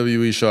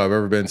non-WWE show I've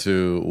ever been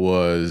to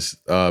was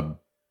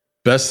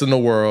Best in the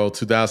World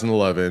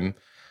 2011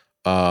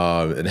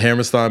 in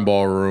Hammerstein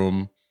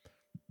Ballroom.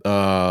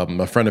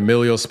 My friend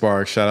Emilio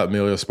Sparks, shout out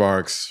Emilio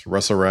Sparks,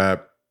 Russell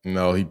Rap, You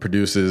know, he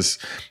produces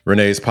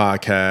Renee's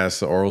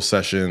podcast, Oral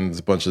Sessions,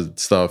 a bunch of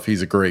stuff.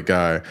 He's a great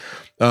guy.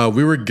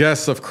 We were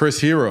guests of Chris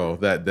Hero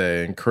that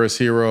day, and Chris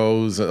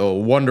Hero's a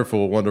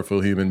wonderful,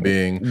 wonderful human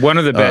being. One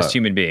of the best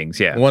human beings,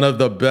 yeah. One of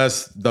the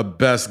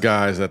best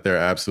guys that there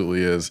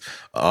absolutely is.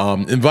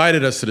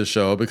 Invited us to the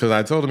show because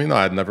I told him,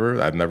 I'd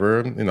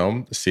never,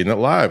 seen it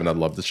live, and I'd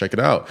love to check it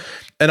out.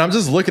 And I'm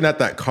just looking at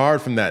that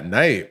card from that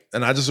night,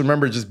 and I just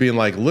remember just being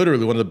like,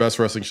 literally one of the best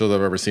wrestling shows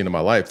I've ever seen in my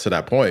life to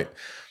that point.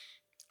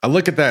 I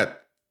look at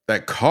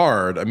that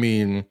card. I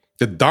mean,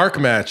 the dark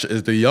match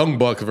is the Young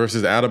Bucks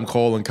versus Adam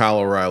Cole and Kyle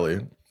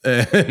O'Reilly.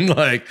 And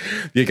like,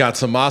 you got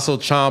Tommaso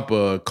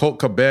Ciampa, Colt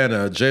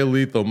Cabana, Jay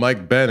Lethal,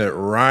 Mike Bennett,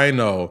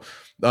 Rhino,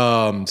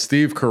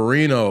 Steve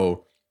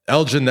Corino,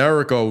 El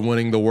Generico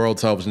winning the World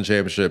Television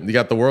Championship. You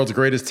got the world's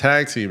greatest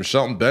tag team,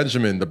 Shelton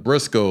Benjamin, the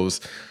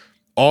Briscoes,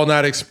 All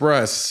Night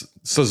Express,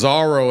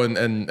 Cesaro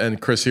and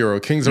Chris Hero,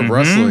 Kings of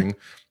Wrestling.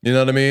 You know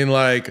what I mean?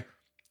 Like,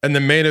 and the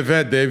main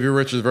event, Davey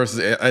Richards versus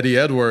Eddie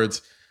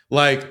Edwards.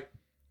 Like,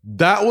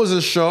 that was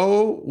a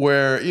show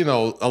where,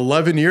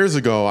 11 years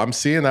ago, I'm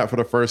seeing that for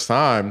the first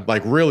time,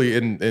 like really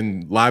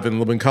in live and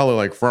living color,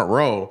 like front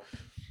row.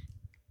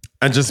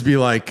 And just be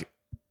like,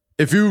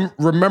 if you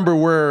remember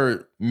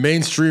where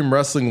mainstream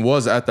wrestling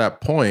was at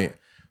that point,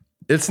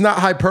 it's not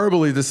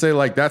hyperbole to say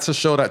like that's a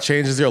show that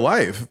changes your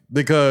life,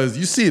 because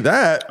you see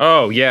that.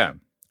 Oh, yeah.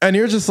 And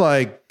you're just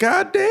like,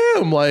 God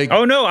damn, like.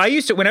 Oh no,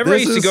 whenever I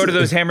used to go to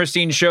those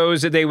Hammerstein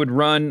shows that they would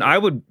run, I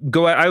would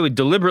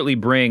deliberately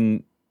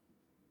bring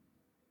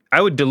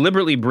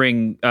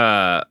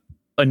a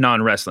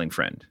non-wrestling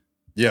friend.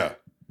 Yeah.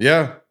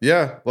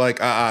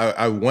 Like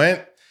I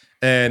went,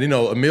 and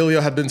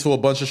Emilio had been to a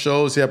bunch of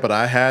shows yet, but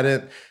I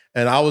hadn't,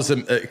 and I was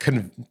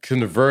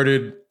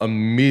converted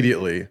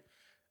immediately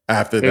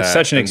after that. It's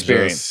such an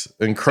experience.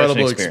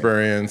 Incredible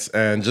experience.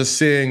 And just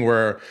seeing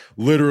where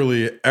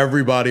literally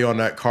everybody on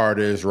that card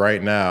is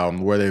right now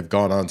and where they've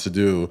gone on to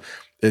do,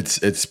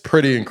 it's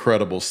pretty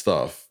incredible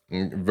stuff.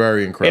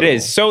 Very incredible. It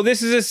is. So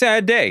this is a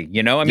sad day,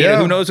 who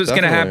knows what's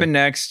going to happen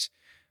next.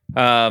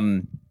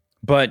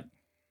 But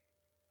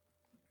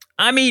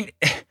I mean,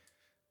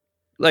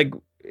 like,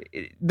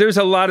 there's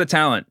a lot of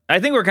talent. I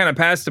think we're kind of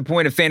past the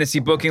point of fantasy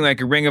booking, like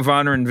a Ring of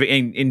Honor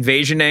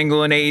invasion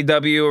angle in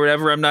AEW or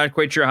whatever. I'm not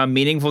quite sure how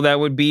meaningful that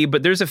would be,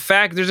 but there's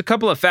a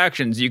couple of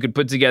factions you could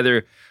put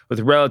together with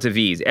relative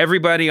ease.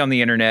 Everybody on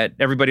the internet,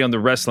 everybody on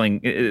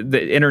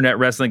the internet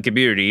wrestling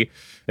community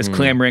is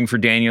clamoring for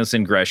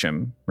Danielson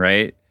Gresham,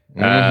 right?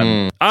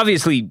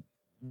 Obviously,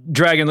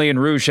 Dragon Lee and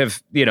Roosh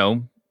have,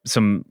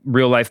 some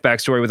real life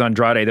backstory with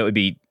Andrade that would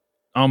be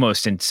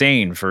almost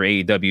insane for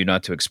AEW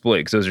not to exploit,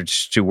 because those are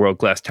just two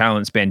world-class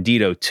talents.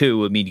 Bandito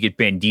too. I mean, you get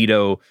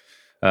Bandito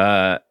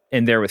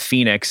in there with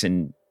Phoenix,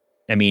 and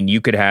I mean, you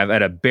could have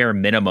at a bare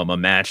minimum a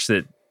match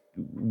that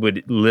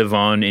would live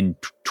on in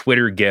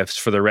Twitter GIFs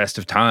for the rest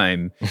of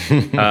time.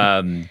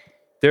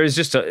 There's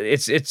just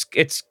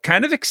it's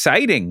kind of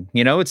exciting,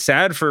 it's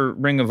sad for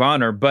Ring of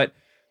Honor, but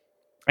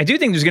I do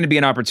think there's going to be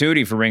an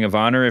opportunity for Ring of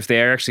Honor if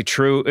they're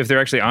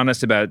actually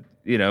honest about,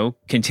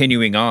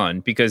 continuing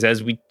on, because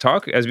as we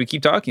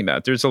keep talking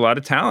about, there's a lot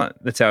of talent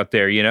that's out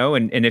there,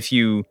 and if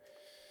you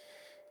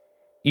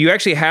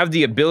actually have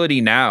the ability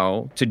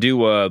now to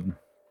do a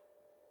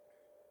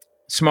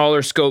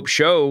smaller scope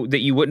show that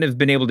you wouldn't have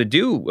been able to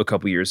do a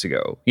couple years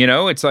ago,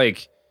 it's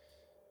like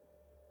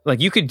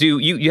you could do,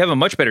 you have a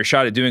much better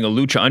shot at doing a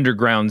Lucha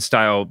Underground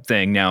style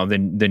thing now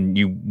than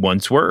you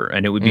once were,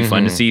 and it would be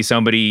fun to see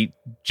somebody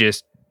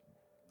just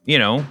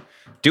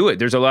do it.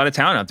 There's a lot of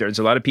talent out there. There's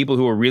a lot of people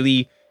who are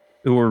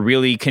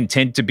really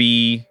content to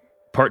be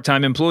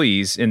part-time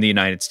employees in the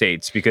United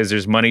States because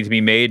there's money to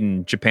be made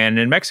in Japan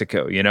and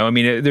Mexico. I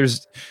mean,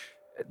 there's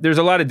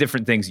a lot of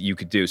different things that you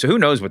could do. So who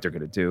knows what they're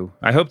going to do?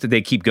 I hope that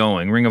they keep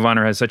going. Ring of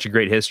Honor has such a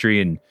great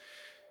history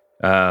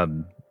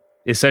and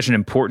is such an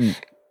important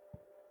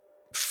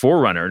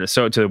forerunner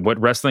to what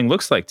wrestling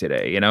looks like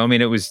today. I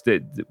mean, it was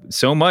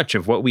so much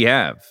of what we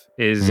have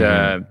is,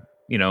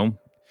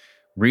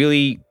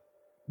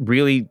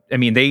 really, I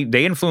mean,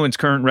 they influence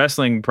current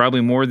wrestling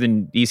probably more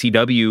than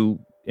ECW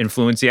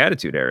influenced the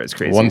Attitude Era. It's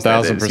crazy.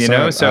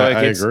 1,000%. So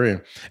I agree.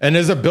 And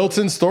there's a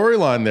built-in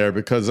storyline there,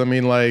 because I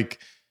mean, like,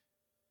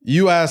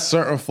 you ask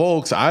certain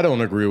folks, I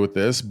don't agree with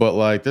this, but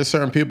like, there's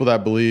certain people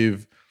that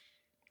believe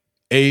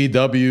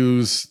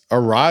AEW's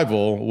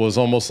arrival was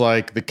almost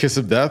like the kiss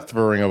of death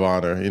for Ring of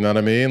Honor. You know what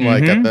I mean?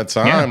 Like at that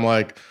time,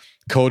 like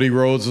Cody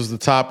Rhodes was the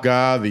top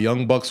guy. The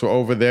Young Bucks were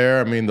over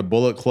there. I mean, the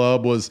Bullet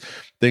Club was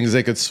things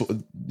they could,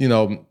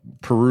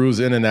 peruse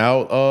in and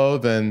out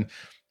of. And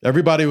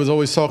everybody was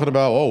always talking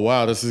about, oh,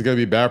 wow, this is going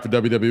to be bad for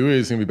WWE.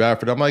 It's going to be bad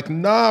for them. I'm like,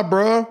 nah,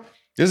 bro.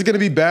 This is going to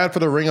be bad for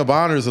the Ring of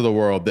Honors of the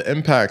world, the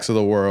Impacts of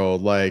the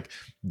world, like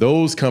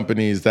those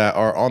companies that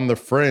are on the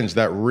fringe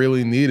that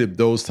really needed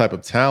those type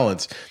of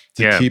talents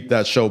to keep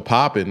that show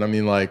popping. I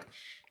mean, like,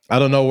 I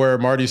don't know where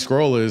Marty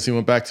Scurll is. He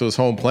went back to his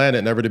home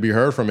planet, never to be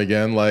heard from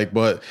again. Like,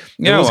 but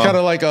it was kind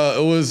of like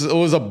it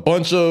was a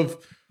bunch of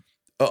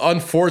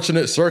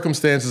unfortunate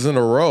circumstances in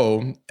a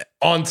row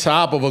on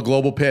top of a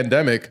global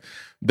pandemic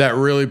that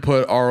really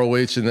put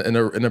ROH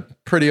in a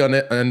pretty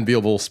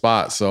unenviable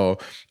spot. So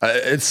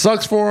it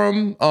sucks for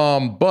them,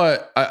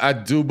 but I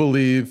do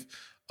believe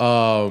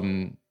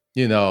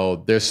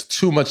there's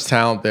too much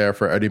talent there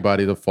for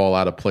anybody to fall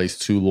out of place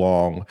too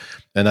long.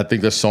 And I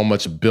think there's so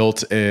much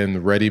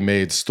built-in,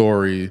 ready-made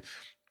story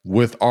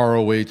with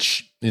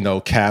ROH,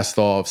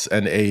 cast-offs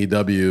and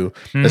AEW,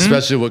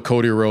 especially with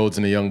Cody Rhodes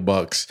and the Young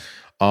Bucks.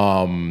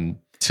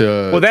 That's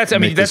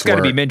got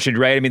to be mentioned,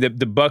 right? I mean,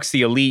 the Bucks,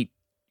 the Elite,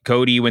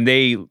 Cody, when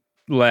they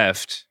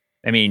left,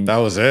 I mean, that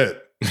was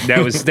it.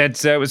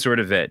 that was sort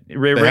of it.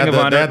 Ring of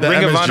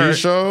Honor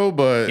show,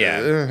 but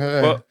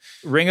well,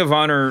 Ring of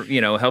Honor,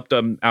 helped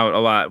them out a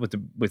lot with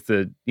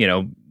the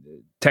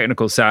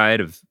technical side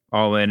of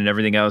All In and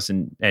everything else,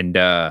 and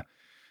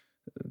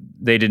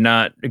they did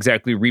not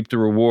exactly reap the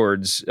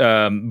rewards.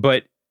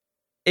 But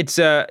it's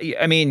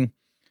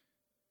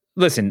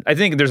listen, I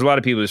think there's a lot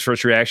of people whose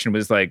first reaction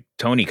was like,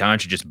 Tony Khan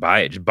should just buy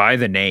it. Just buy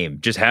the name.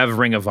 Just have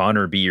Ring of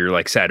Honor be your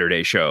like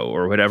Saturday show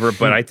or whatever.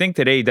 But I think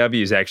that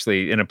AEW is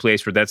actually in a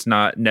place where that's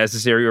not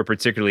necessary or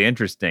particularly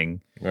interesting.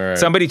 Right.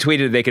 Somebody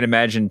tweeted they can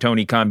imagine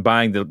Tony Khan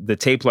buying the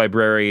tape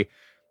library,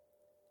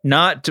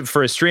 not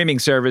for a streaming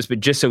service, but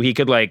just so he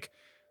could like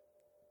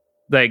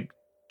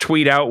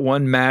tweet out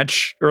one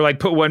match or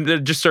like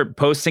just start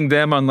posting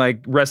them on like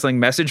wrestling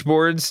message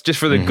boards just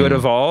for the good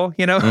of all,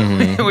 which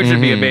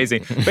would be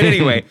amazing. But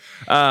anyway,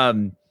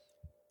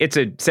 it's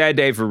a sad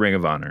day for Ring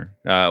of Honor.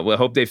 We'll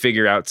hope they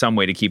figure out some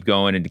way to keep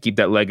going and to keep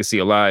that legacy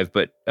alive.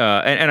 But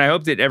and I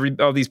hope that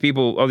all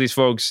these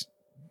folks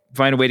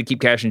find a way to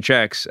keep cashing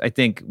checks. I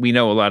think we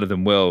know a lot of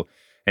them will,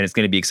 and it's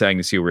going to be exciting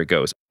to see where it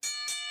goes.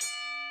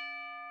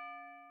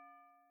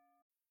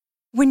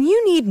 When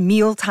you need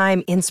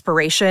mealtime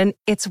inspiration,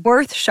 it's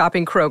worth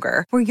shopping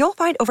Kroger, where you'll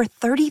find over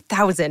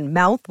 30,000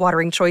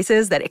 mouth-watering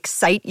choices that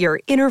excite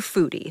your inner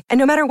foodie. And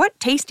no matter what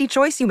tasty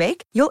choice you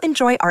make, you'll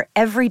enjoy our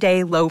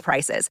everyday low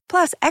prices,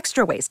 plus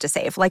extra ways to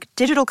save, like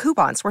digital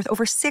coupons worth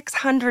over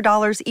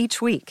 $600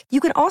 each week. You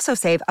can also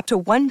save up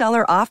to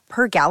 $1 off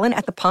per gallon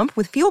at the pump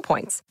with fuel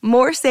points.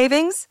 More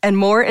savings and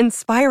more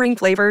inspiring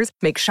flavors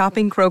make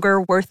shopping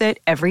Kroger worth it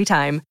every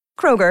time.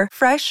 Kroger,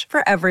 fresh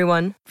for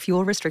everyone.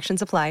 Fuel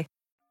restrictions apply.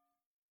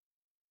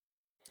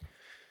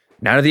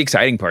 Now to the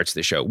exciting parts of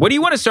the show. What do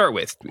you want to start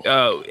with?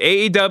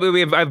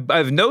 AEW, I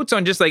have notes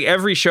on just like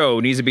every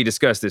show needs to be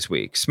discussed this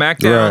week.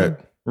 SmackDown,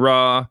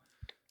 Raw,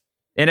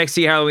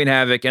 NXT Halloween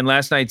Havoc, and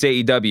last night's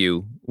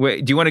AEW.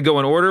 Wait, do you want to go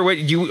in order? Or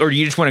do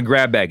you just want to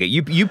grab bag it?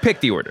 You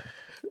pick the order.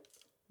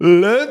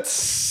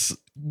 Let's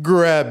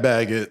grab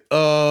bag it.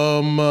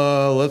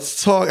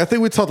 Let's talk. I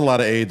think we talked a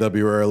lot of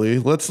AEW early.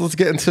 Let's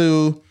get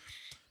into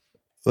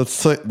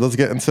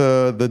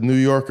the New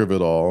York of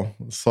it all.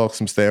 Let's talk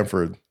some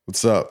Stanford.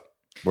 What's up?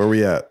 Where are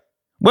we at?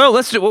 Well,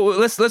 let's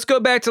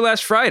go back to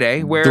last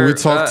Friday where do we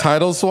talk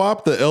title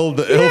swap? The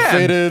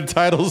ill-fated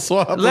title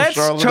swap.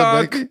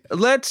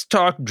 Let's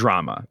talk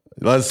drama.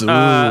 There's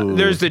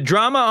the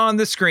drama on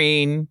the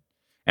screen,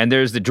 and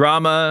there's the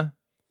drama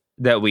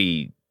that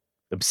we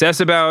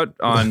obsess about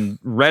on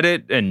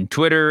Reddit and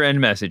Twitter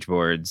and message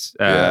boards.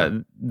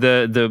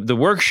 The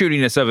work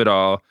shootiness of it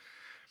all.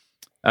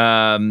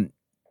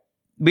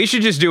 We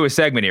should just do a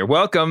segment here.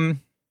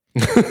 Welcome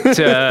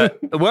to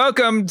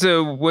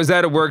Was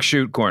That a Work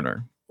Shoot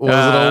Corner? Was it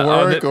a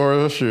work or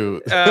a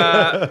shoot?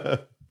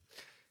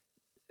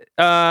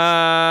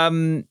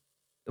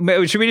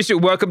 Should we just do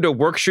Welcome to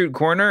Work Shoot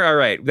Corner? All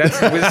right. That's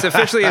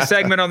officially a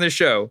segment on this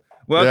show.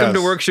 Welcome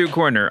to Work Shoot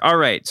Corner. All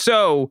right.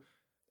 So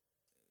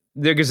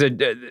there's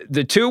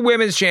the two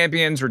women's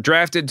champions were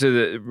drafted to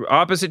the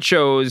opposite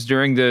shows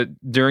during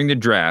the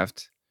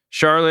draft.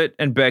 Charlotte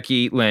and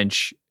Becky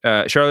Lynch,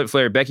 Charlotte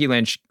Flair, Becky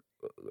Lynch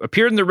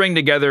appeared in the ring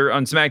together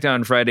on SmackDown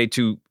on Friday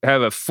to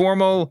have a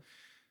formal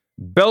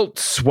belt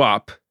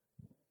swap.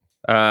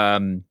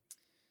 One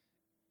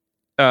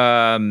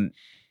of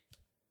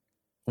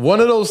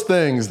those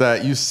things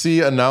that you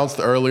see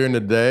announced earlier in the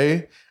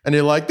day, and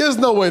you're like, there's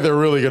no way they're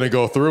really going to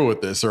go through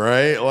with this,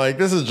 right? Like,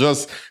 this is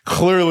just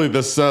clearly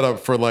the setup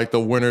for like the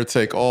winner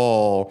take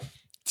all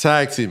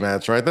tag team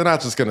match, right? They're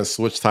not just going to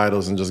switch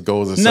titles and just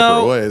go their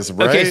separate ways,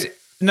 right?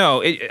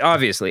 Okay,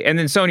 obviously. And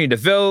then Sonya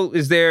Deville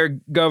is there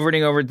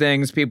governing over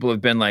things. People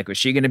have been like, was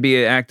she going to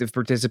be an active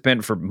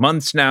participant for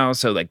months now?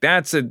 So like,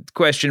 that's a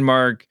question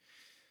mark.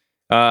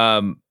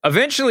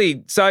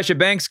 Eventually Sasha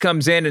Banks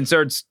comes in and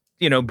starts,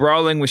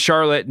 brawling with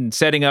Charlotte and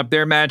setting up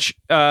their match,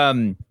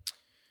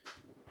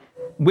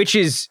 which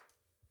is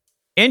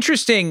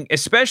interesting,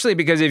 especially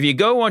because if you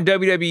go on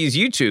WWE's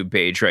YouTube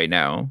page right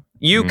now,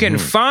 you can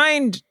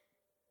find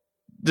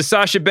the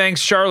Sasha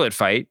Banks Charlotte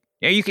fight.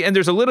 And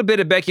there's a little bit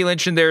of Becky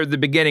Lynch in there at the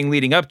beginning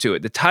leading up to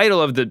it. The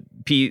title of the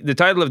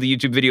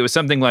YouTube video is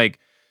something like,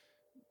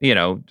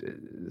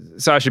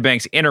 Sasha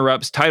Banks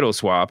interrupts title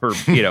swap, or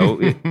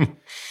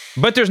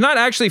but there's not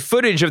actually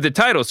footage of the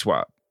title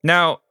swap.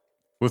 Now,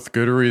 with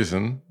good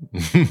reason.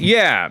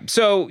 Yeah.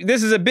 So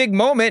this is a big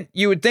moment.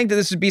 You would think that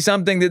this would be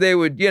something that they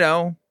would,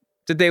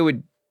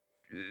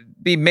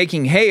 be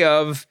making hay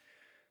of.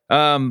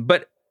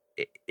 But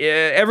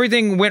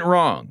everything went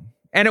wrong.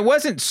 And it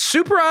wasn't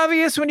super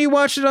obvious when you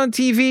watched it on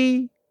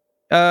TV.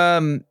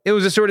 It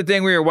was the sort of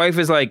thing where your wife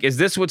is like, is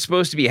this what's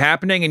supposed to be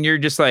happening? And you're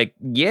just like,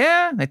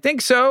 yeah, I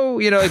think so,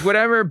 like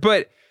whatever.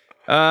 But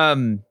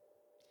so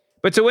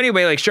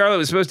anyway, like Charlotte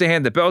was supposed to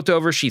hand the belt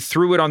over. She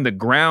threw it on the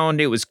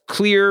ground. It was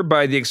clear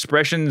by the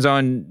expressions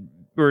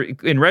or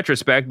in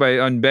retrospect,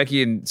 on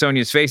Becky and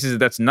Sonya's faces that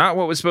that's not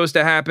what was supposed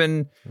to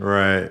happen.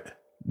 Right.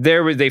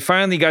 They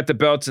finally got the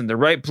belts in the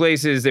right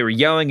places. They were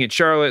yelling at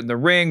Charlotte in the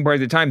ring. By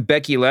the time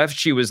Becky left,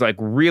 she was like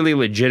really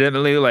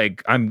legitimately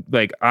like,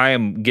 I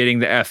am getting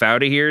the F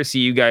out of here.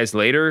 See you guys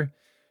later.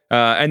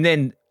 And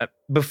then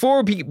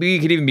before we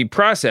could even be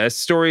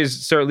processed,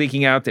 stories start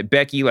leaking out that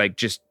Becky like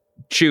just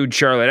chewed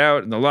Charlotte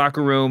out in the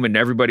locker room, and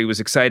everybody was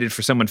excited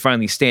for someone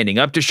finally standing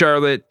up to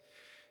Charlotte.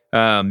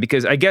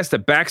 Because I guess the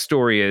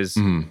backstory is,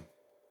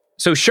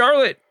 so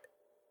Charlotte,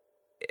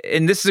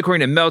 and this is according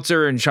to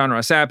Meltzer and Sean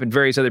Ross Sapp and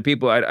various other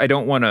people. I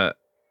don't want to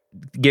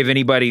give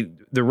anybody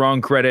the wrong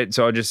credit,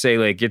 so I'll just say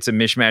like it's a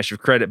mishmash of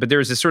credit. But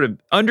there's this sort of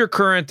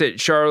undercurrent that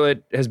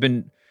Charlotte has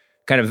been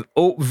kind of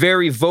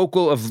very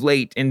vocal of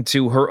late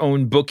into her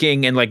own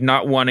booking and like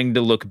not wanting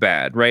to look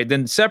bad, right?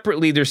 Then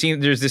separately, there's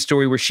this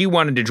story where she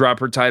wanted to drop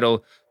her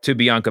title to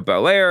Bianca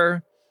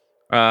Belair.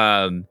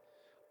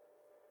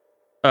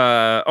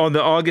 On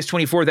the August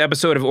 24th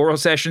episode of Oral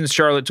Sessions,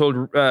 Charlotte told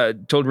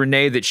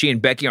Renee that she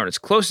and Becky aren't as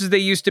close as they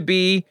used to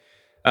be.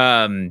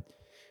 There's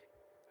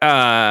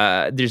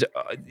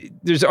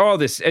all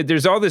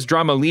this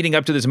drama leading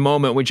up to this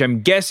moment, which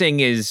I'm guessing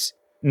is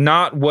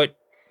not what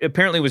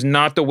apparently was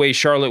not the way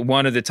Charlotte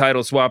wanted the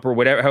title swap or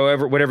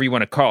whatever you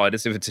want to call it.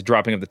 As if it's a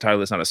dropping of the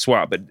title, it's not a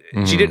swap, but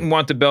she didn't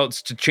want the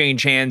belts to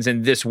change hands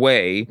in this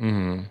way,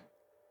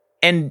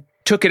 and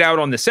took it out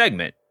on the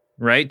segment.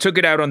 Right? Took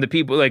it out on the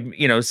people, like,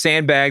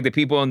 sandbag the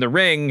people in the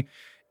ring.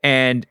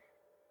 And,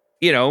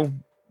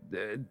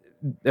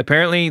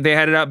 apparently they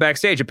had it out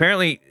backstage.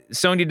 Apparently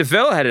Sonya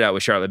Deville had it out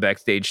with Charlotte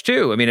backstage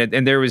too. I mean,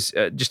 and there was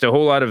just a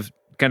whole lot of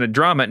kind of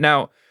drama.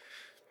 Now,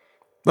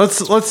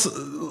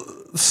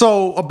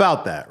 so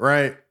about that,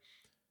 right?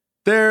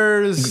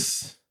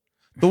 There's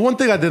the one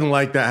thing I didn't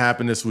like that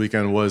happened this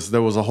weekend was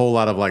there was a whole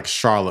lot of like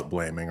Charlotte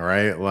blaming,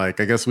 right? Like,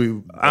 I guess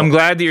I'm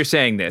glad that you're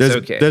saying this.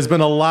 Okay. There's been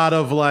a lot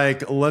of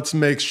like, let's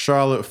make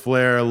Charlotte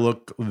Flair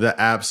look the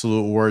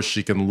absolute worst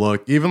she can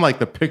look. Even like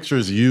the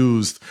pictures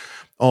used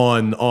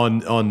on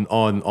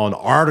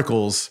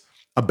articles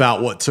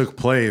about what took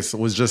place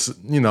was just,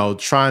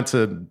 trying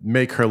to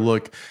make her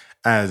look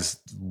as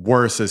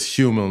worse as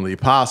humanly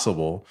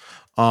possible.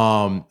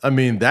 I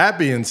mean, that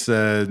being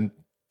said,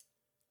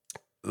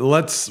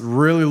 let's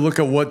really look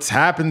at what's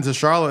happened to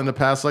Charlotte in the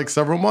past like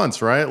several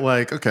months, right?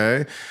 Like,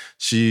 okay,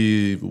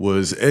 she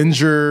was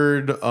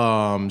injured.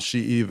 She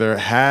either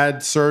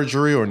had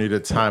surgery or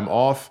needed time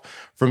off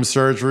from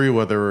surgery,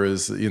 whether it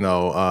was,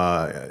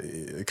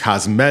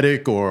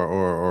 cosmetic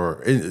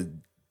or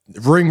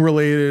ring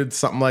related,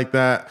 something like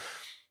that.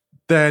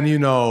 Then,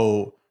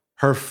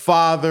 her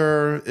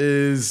father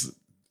is,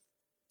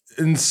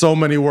 in so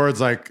many words,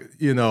 like,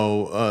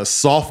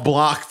 soft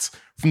blocked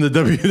from the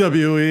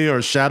WWE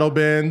or shadow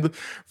banned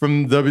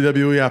from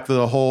WWE after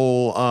the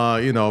whole,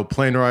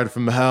 Plane Ride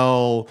from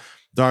Hell,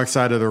 Dark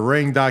Side of the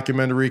Ring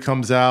documentary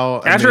comes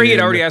out. After he had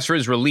already asked for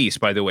his release,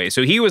 by the way.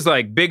 So he was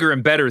like bigger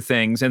and better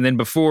things. And then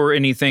before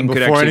anything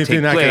could actually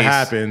take place, could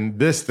happen,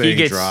 this thing he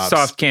gets drops.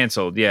 soft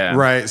canceled. Yeah.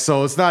 Right.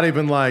 So it's not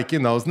even like,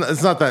 it's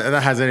not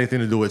that has anything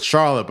to do with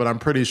Charlotte, but I'm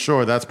pretty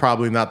sure that's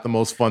probably not the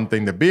most fun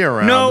thing to be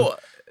around. No.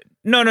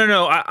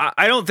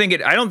 I don't think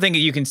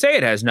you can say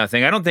it has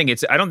nothing. I don't think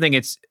it's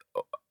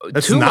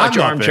too much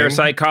armchair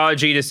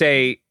psychology to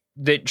say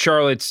that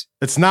Charlotte's.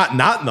 It's not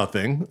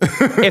nothing.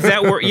 If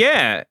that were,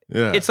 yeah.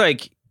 It's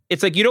like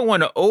you don't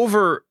want to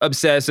over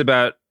obsess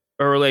about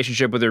a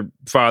relationship with her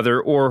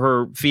father or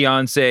her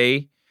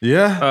fiance.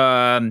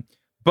 Yeah.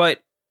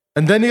 But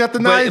and then you got the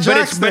Nia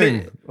Jax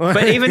thing.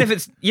 But even if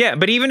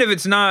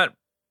it's not,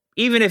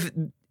 even if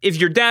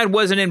your dad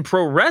wasn't in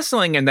pro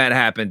wrestling and that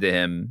happened to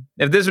him,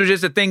 if this was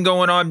just a thing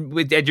going on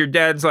at your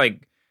dad's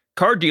like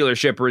car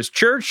dealership or his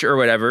church or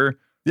whatever,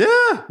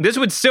 yeah, this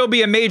would still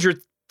be a major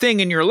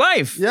thing in your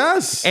life.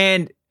 Yes.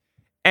 And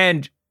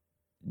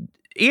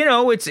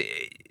it's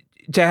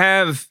to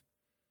have,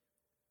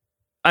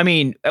 I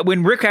mean,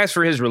 when Rick asked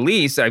for his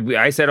release,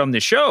 I said on the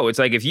show, it's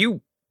like, if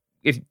you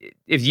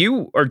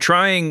are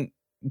trying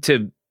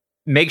to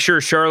make sure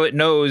Charlotte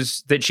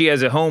knows that she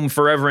has a home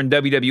forever in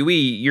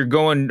WWE, you're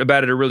going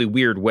about it a really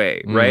weird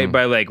way, right?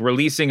 By like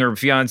releasing her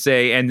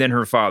fiance and then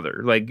her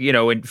father, like,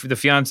 and the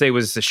fiance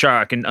was a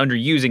shock and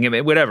underusing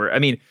him, whatever. I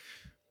mean,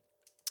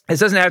 this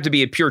doesn't have to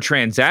be a pure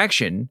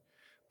transaction,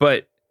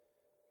 but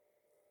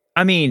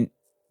I mean,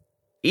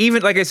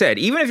 even like I said,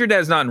 even if your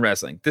dad's not in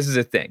wrestling, this is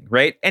a thing,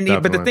 right? And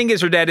but the thing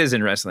is, her dad is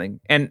in wrestling,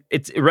 and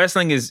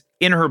wrestling is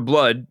in her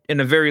blood in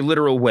a very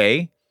literal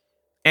way,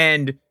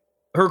 and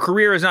her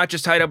career is not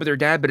just tied up with her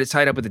dad, but it's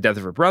tied up with the death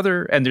of her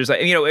brother. And there's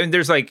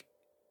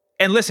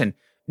and listen,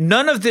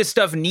 none of this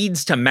stuff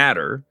needs to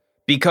matter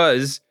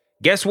because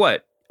guess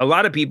what? A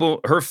lot of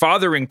people, her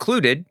father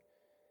included,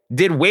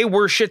 did way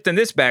worse shit than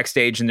this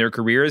backstage in their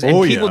careers,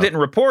 and people didn't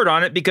report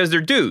on it because they're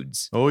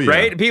dudes.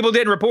 Right? People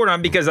didn't report on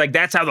it because like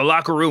that's how the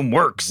locker room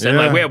works, and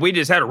like we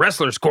just had a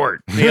wrestler's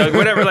court,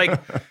 whatever.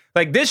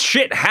 like this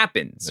shit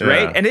happens,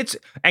 right?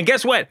 And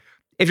guess what?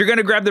 If you're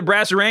gonna grab the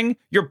brass ring,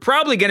 you're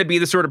probably gonna be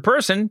the sort of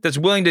person that's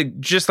willing to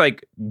just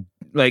like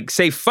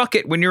say fuck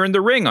it when you're in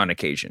the ring on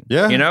occasion.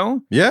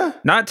 Yeah,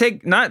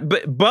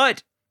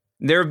 But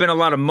there have been a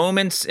lot of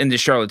moments in the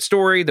Charlotte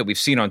story that we've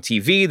seen on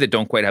TV that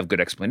don't quite have good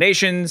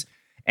explanations.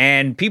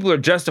 And people are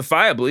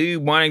justifiably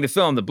wanting to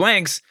fill in the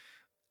blanks.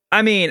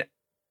 I mean,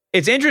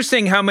 it's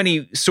interesting how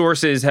many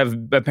sources have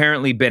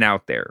apparently been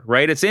out there,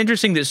 right? It's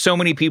interesting that so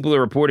many people are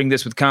reporting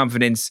this with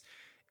confidence,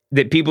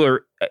 that people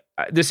are,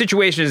 the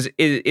situation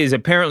is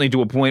apparently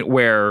to a point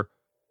where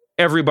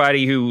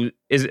everybody who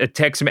is a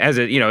text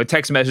message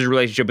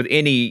relationship with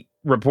any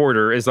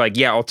reporter is like,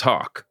 yeah, I'll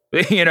talk.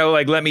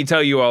 Like, let me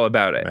tell you all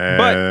about it.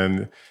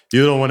 And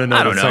you don't want to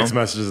know the text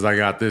messages I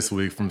got this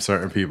week from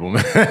certain people,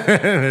 man.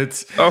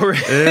 It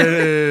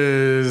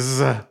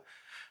is.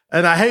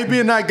 And I hate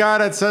being that guy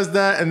that says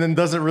that and then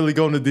doesn't really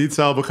go into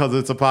detail because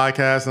it's a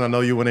podcast, and I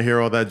know you want to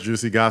hear all that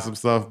juicy gossip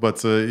stuff, but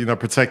to,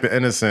 protect the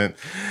innocent,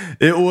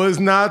 it was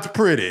not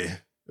pretty.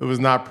 It was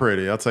not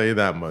pretty. I'll tell you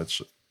that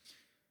much.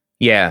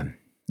 Yeah.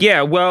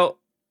 Yeah. Well,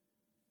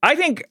 I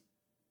think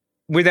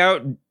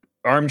without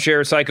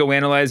armchair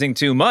psychoanalyzing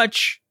too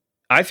much,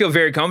 I feel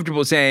very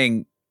comfortable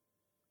saying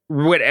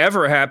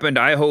whatever happened,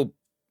 I hope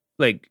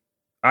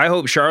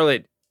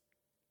Charlotte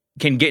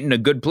can get in a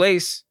good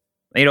place.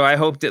 I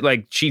hope that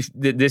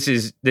that this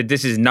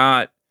is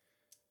not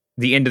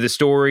the end of the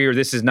story, or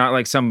this is not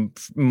like some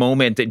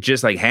moment that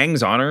just like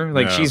hangs on her.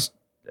 Like she's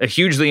a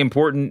hugely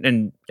important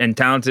and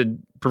talented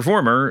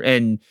performer,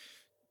 and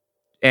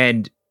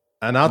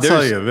I'll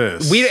tell you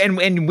this.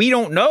 We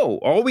don't know.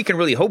 All we can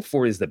really hope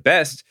for is the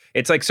best.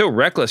 It's like so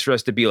reckless for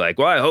us to be like,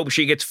 well, I hope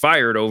she gets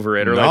fired over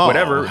it, or like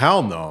whatever.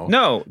 Hell no.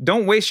 No,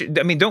 don't waste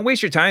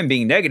your time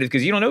being negative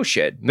because you don't know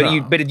shit. But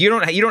you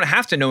don't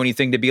have to know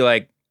anything to be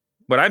like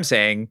what I'm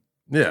saying.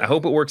 Yeah. I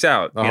hope it works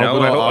out.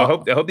 I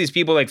hope these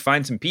people like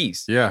find some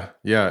peace. Yeah.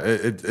 Yeah.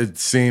 It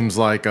seems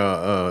like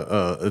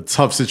a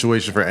tough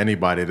situation for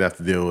anybody to have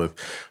to deal with.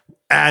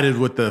 Added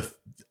with the,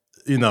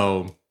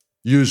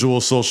 usual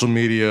social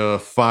media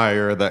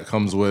fire that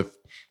comes with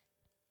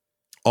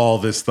all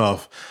this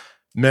stuff,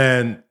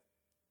 man.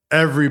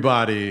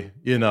 Everybody,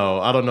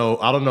 I don't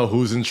know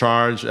who's in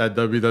charge at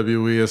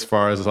WWE as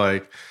far as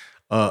like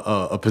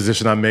a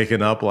position I'm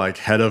making up, like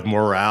head of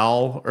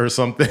morale or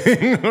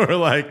something,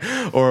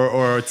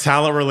 or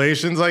talent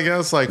relations, I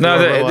guess. Like no,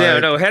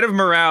 head of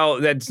morale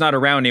that's not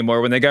around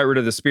anymore. When they got rid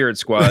of the Spirit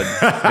Squad,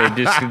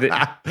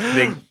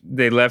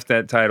 they left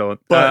that title.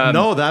 But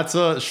no, that's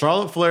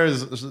Charlotte Flair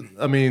is.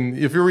 I mean,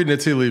 if you're reading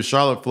the tea leaves,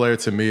 Charlotte Flair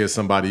to me is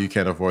somebody you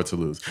can't afford to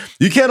lose.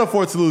 You can't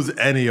afford to lose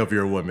any of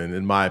your women,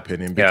 in my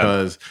opinion,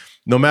 because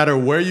no matter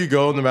where you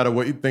go, no matter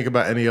what you think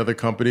about any other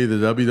company, the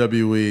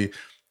WWE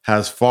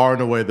has far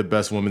and away the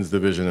best women's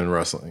division in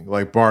wrestling,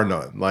 like bar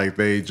none. Like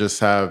they just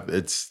have,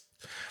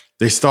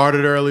 they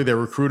started early, they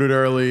recruited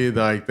early,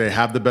 like they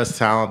have the best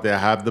talent, they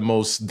have the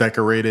most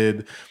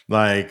decorated,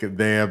 like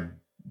they have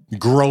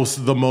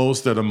grossed the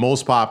most, they're the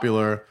most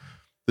popular.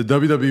 The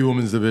WWE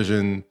women's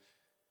division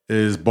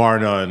is bar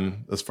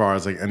none as far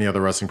as like any other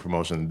wrestling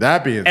promotion.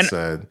 That being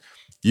said,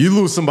 you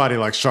lose somebody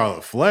like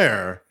Charlotte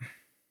Flair,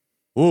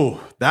 ooh,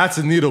 that's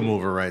a needle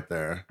mover right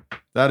there.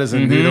 That is a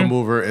needle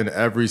mover in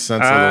every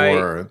sense of the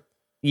word.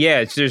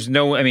 Yeah, there's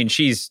no. I mean,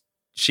 she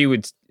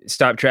would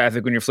stop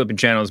traffic when you're flipping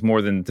channels more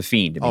than the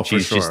Fiend. I mean,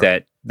 she's just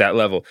that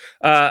level.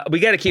 We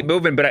got to keep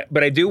moving, but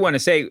I do want to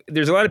say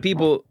there's a lot of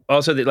people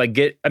also that like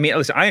get. I mean,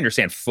 listen, I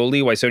understand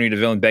fully why Sonya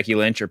Deville and Becky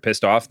Lynch are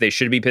pissed off. They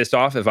should be pissed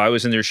off. If I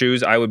was in their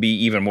shoes, I would be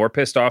even more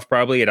pissed off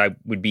probably, and I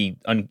would be,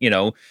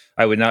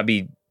 I would not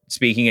be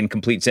speaking in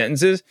complete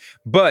sentences.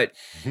 But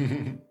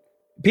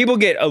people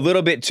get a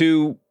little bit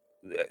too.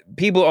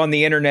 People on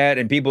the internet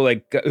and people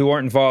like who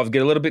aren't involved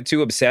get a little bit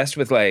too obsessed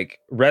with like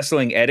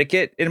wrestling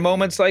etiquette in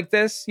moments like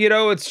this.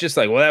 It's just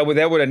like, well,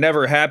 that would have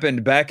never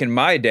happened back in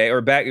my day,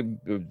 or back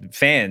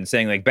fans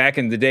saying like back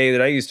in the day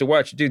that I used to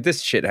watch, dude,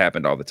 this shit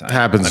happened all the time.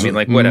 Happens. I mean,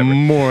 like whatever.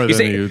 More you than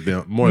say,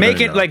 you more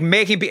making than like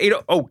making.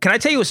 Oh, can I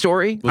tell you a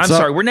story? What's I'm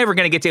up? sorry, we're never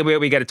gonna get to what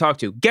we got to talk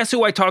to. Guess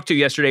who I talked to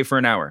yesterday for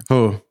an hour?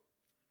 Who?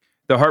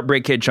 The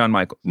Heartbreak Kid, Shawn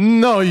Michaels.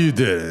 No, you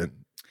didn't.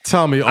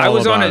 Tell me all about it. I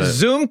was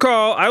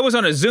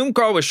on a Zoom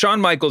call with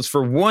Shawn Michaels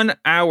for 1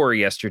 hour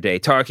yesterday,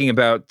 talking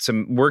about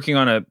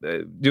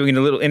doing a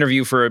little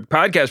interview for a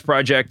podcast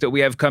project that we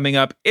have coming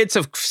up. It's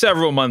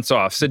several months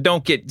off, so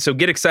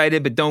get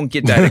excited, but don't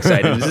get that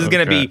excited. This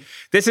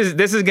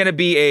is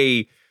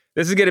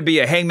gonna be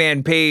a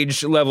Hangman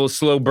Page level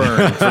slow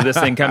burn for this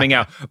thing coming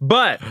out.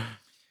 But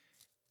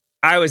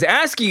I was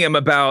asking him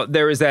about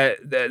there was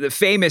the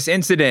famous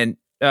incident.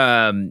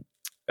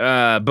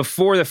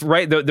 Before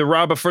the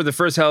Raw before the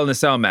first Hell in a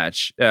Cell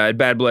match at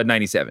Bad Blood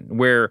 97,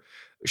 where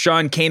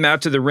Shawn came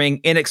out to the ring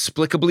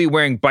inexplicably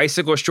wearing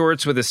bicycle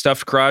shorts with a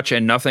stuffed crotch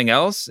and nothing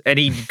else. And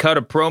he cut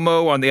a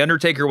promo on The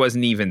Undertaker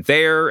wasn't even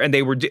there. And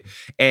he did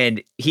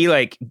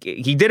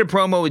a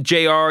promo with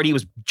JR and he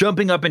was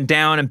jumping up and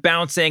down and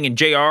bouncing and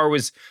JR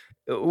was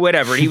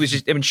whatever. He was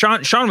just,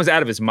 Shawn was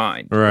out of his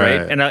mind.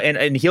 Right.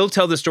 And he'll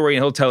tell the story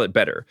and he'll tell it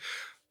better.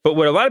 But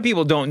what a lot of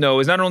people don't know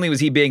is not only was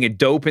he being a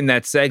dope in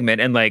that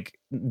segment and like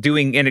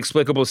doing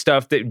inexplicable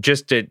stuff that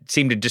just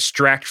seemed to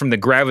distract from the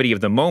gravity of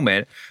the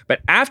moment,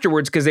 but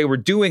afterwards, because they were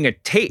doing a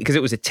tape, because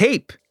it was a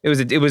tape, it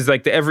was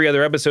like every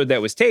other episode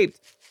that was taped.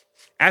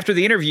 After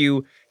the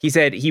interview, he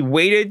said he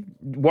waited,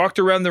 walked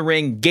around the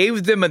ring,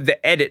 gave them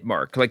the edit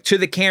mark, like to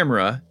the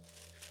camera,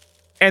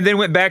 and then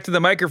went back to the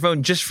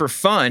microphone just for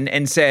fun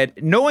and said,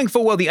 knowing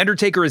full well The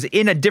Undertaker is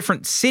in a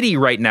different city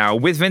right now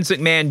with Vince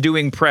McMahon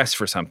doing press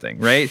for something,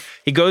 right?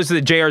 He goes to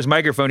the JR's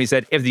microphone. He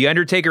said, if The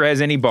Undertaker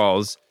has any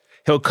balls,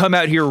 he'll come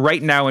out here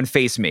right now and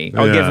face me.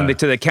 I'll give him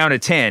to the count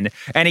of 10.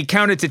 And he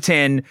counted to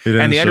 10,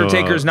 and The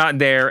Undertaker's not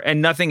there,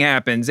 and nothing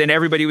happens. And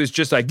everybody was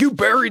just like, you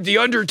buried The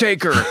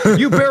Undertaker.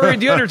 You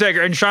buried The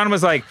Undertaker. And Shawn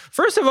was like,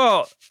 first of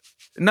all,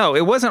 no,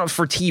 it wasn't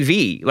for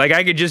TV. Like,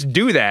 I could just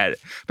do that.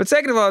 But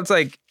second of all, it's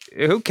like,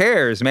 who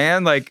cares,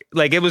 man? Like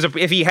it was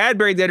if he had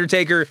buried The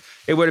Undertaker,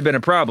 it would have been a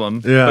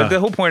problem. Yeah. But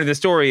the whole point of the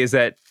story is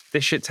that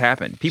this shit's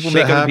happened. People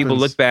make other people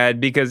look bad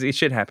because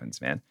shit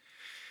happens, man.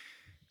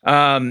 All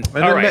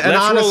right, let's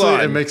honestly, roll on.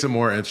 It makes it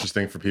more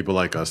interesting for people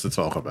like us to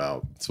talk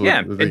about.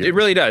 It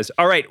really does.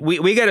 All right,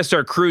 we got to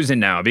start cruising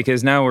now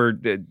because now our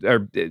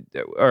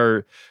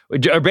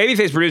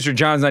babyface producer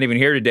John's not even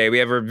here today. We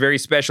have a very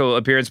special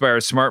appearance by our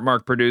Smart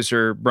Mark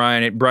producer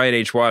Brian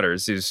H.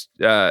 Waters, who's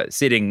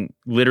sitting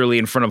literally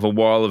in front of a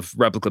wall of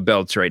replica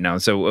belts right now.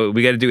 So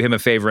we got to do him a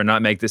favor and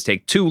not make this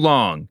take too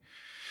long.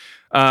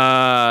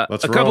 A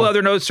couple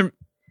other notes from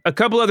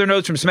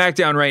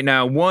SmackDown right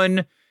now.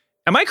 One.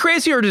 Am I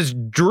crazy or does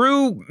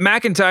Drew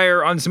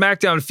McIntyre on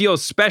SmackDown feel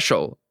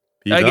special?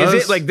 Is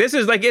it like this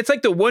is like it's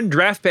like the one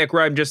draft pick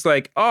where I'm just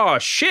like, oh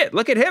shit,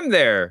 look at him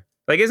there.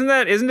 Like,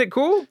 isn't it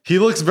cool? He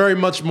looks very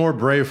much more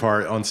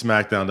Braveheart on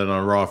SmackDown than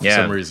on Raw for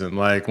some reason.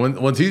 Like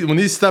when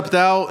he stepped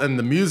out and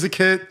the music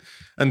hit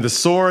and the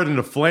sword and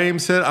the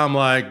flames hit, I'm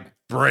like,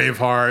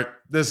 Braveheart.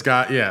 This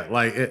guy,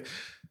 like it.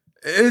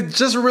 It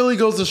just really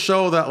goes to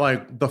show that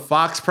like the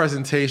Fox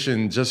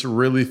presentation just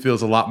really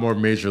feels a lot more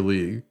Major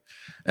League.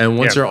 And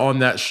once you're on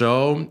that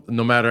show,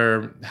 no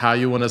matter how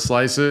you want to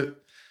slice it,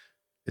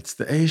 it's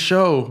the A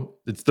show.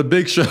 It's the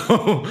big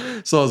show.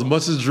 So as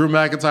much as Drew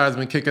McIntyre has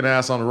been kicking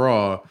ass on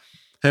Raw,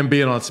 him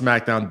being on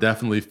SmackDown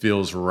definitely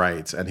feels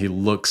right. And he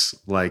looks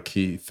like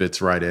he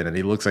fits right in. And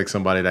he looks like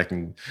somebody that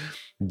can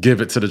give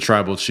it to the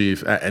tribal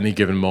chief at any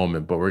given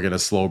moment. But we're going to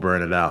slow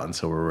burn it out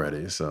until we're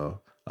ready. So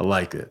I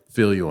like it.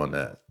 Feel you on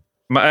that.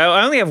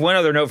 I only have one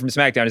other note from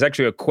SmackDown. It's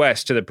actually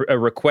a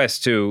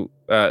request to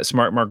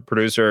Smart Mark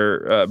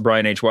producer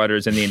Brian H.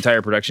 Waters and the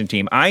entire production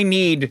team. I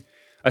need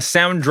a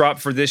sound drop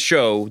for this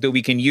show that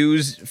we can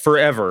use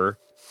forever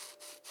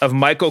of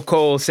Michael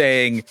Cole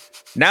saying,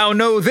 "Now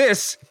know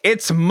this,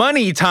 it's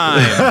money time."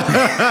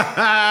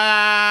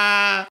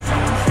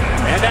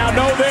 And now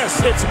know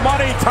this, it's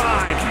money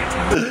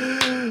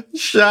time.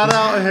 Shout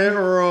out Hit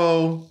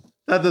Row.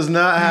 That does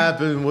not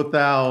happen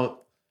without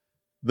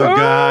the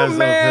guys.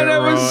 Man, it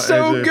was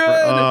so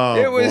good.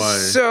 It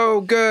was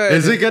so good.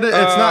 Is it gonna?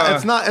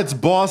 It's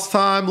boss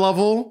time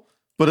level,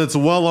 but it's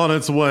well on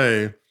its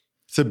way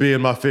to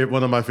being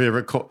one of my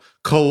favorite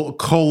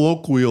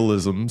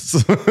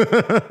colloquialisms.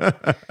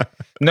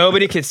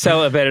 Nobody could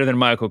sell it better than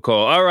Michael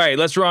Cole. All right,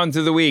 let's run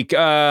through the week.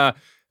 Raw,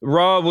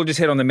 we'll just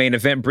hit on the main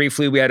event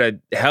briefly. We had a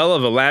hell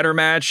of a ladder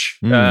match.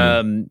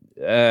 Hell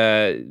of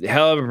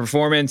a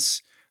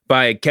performance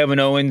by Kevin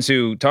Owens,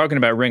 who, talking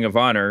about Ring of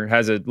Honor,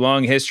 has a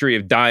long history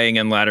of dying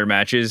in ladder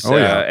matches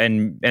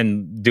and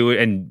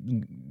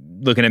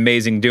looking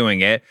amazing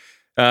doing it.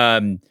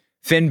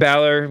 Finn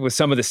Balor with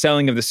some of the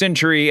selling of the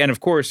century, and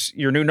of course,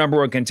 your new number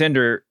one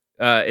contender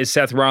is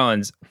Seth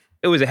Rollins.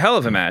 It was a hell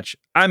of a match.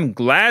 I'm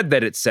glad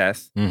that it's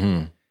Seth.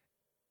 Mm-hmm.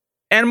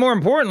 And more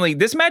importantly,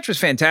 this match was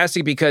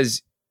fantastic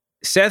because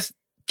Seth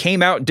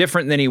came out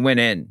different than he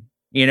went in.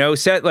 You know,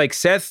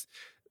 Seth,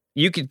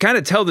 you could kind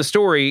of tell the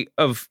story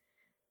of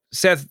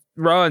Seth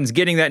Rollins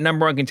getting that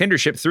number one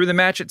contendership through the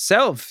match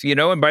itself, you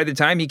know, and by the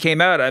time he came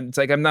out,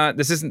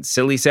 this isn't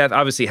silly Seth.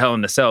 Obviously, Hell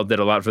in the Cell did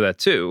a lot for that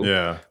too.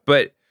 Yeah.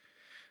 But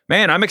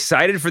man, I'm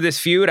excited for this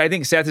feud. I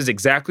think Seth is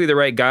exactly the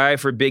right guy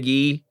for Big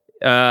E.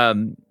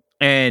 And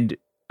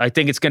I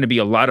think it's going to be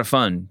a lot of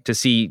fun to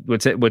see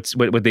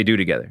what they do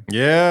together.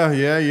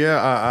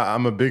 Yeah.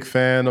 I'm a big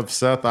fan of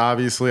Seth.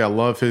 Obviously, I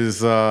love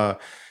his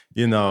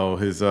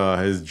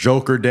his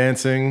Joker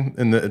dancing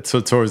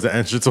towards the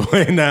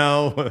entranceway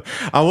now.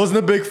 I wasn't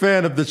a big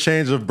fan of the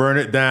change of Burn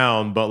It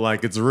Down, but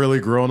like it's really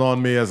grown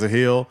on me as a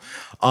heel.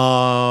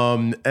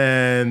 And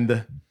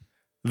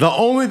the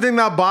only thing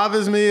that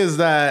bothers me is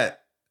that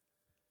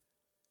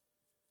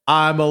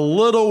I'm a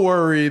little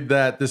worried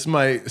that this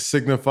might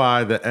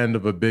signify the end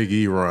of a Big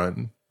E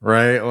run,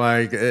 right?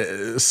 Like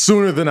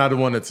sooner than I'd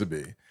want it to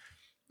be.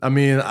 I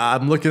mean,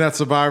 I'm looking at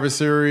Survivor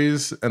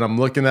Series and I'm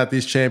looking at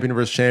these champion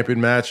versus champion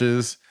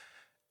matches,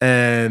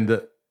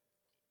 and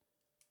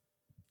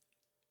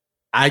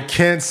I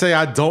can't say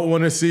I don't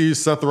want to see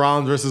Seth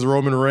Rollins versus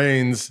Roman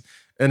Reigns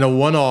in a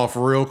one-off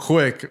real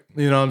quick.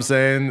 You know what I'm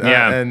saying?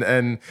 Yeah.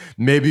 And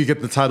maybe you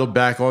get the title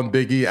back on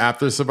Big E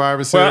after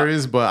Survivor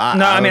Series, but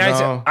I don't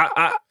know.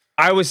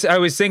 I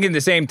was thinking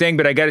the same thing,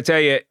 but I got to tell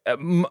you,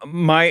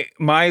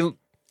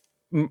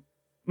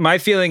 my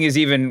feeling is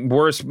even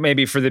worse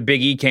maybe for the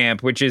Big E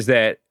camp, which is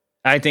that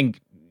I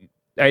think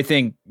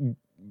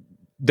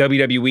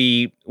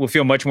WWE will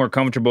feel much more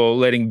comfortable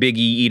letting Big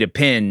E eat a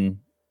pin,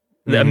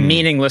 a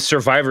meaningless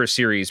Survivor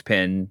Series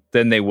pin,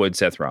 than they would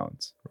Seth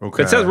Rollins.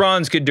 Okay. But Seth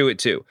Rollins could do it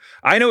too.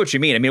 I know what you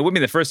mean. I mean, it wouldn't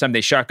be the first time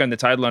they shotgun the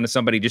title onto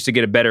somebody just to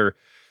get a better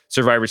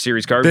Survivor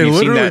Series card. They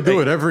literally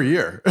do it every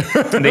year.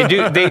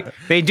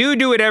 They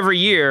do it every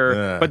year.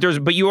 Yeah.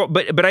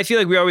 But I feel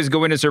like we always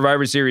go into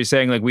Survivor Series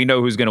saying like we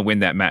know who's going to win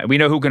that match. We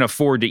know who can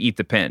afford to eat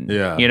the pin.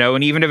 Yeah. You know,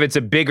 and even if it's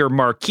a bigger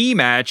marquee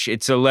match,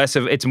 it's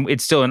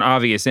it's still an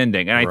obvious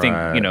ending. And I think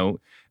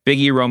Big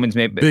E Roman's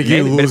Big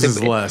E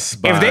loses less.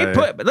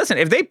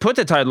 If they put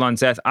the title on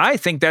Seth, I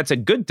think that's a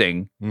good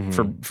thing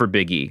for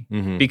Big E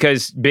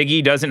because Big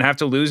E doesn't have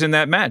to lose in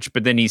that match,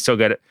 but then he's still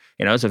got it.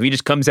 You know, so if he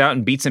just comes out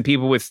and beats some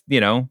people with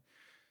a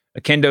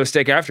kendo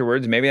stick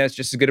afterwards, maybe that's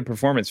just as good a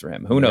performance for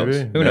him. Who knows?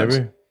 Who knows?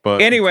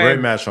 But anyway,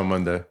 great match on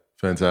Monday.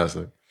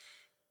 Fantastic.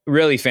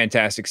 Really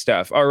fantastic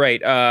stuff. All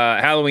right,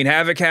 Halloween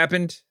Havoc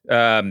happened.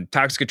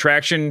 Toxic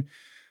Attraction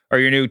are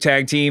your new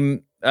tag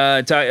team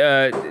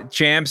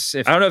champs.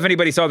 I don't know if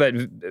anybody saw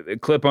that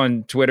clip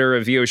on Twitter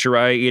of Io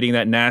Shirai eating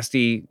that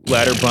nasty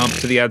ladder bump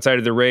to the outside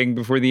of the ring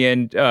before the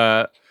end.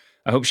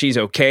 I hope she's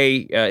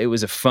okay. It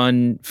was a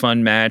fun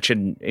match,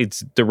 and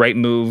it's the right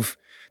move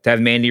to have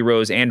Mandy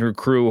Rose and her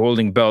crew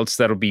holding belts.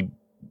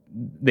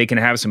 They can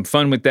have some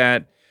fun with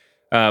that.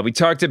 We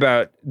talked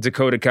about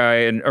Dakota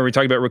Kai, or we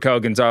talked about Raquel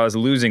Gonzalez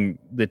losing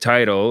the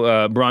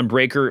title. Braun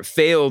Breaker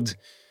failed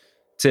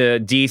to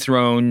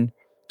dethrone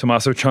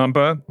Tommaso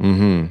Ciampa.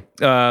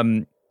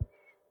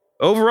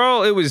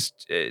 Overall, it was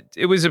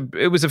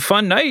a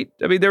fun night.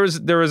 I mean, there's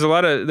a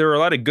lot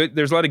of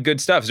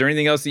good stuff. Is there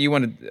anything else that you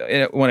want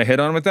to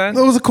hit on with that?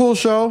 It was a cool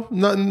show.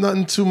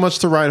 Nothing too much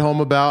to write home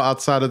about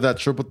outside of that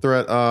triple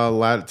threat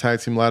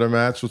tag team ladder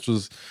match, which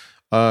was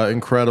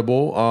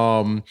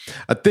incredible.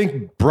 I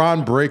think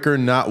Braun Breaker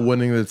not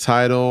winning the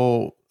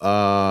title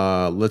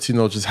lets you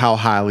know just how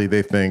highly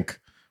they think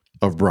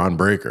of Braun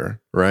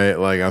Breaker, right?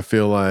 Like, I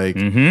feel like,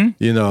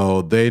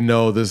 they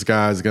know this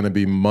guy's going to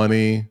be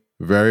money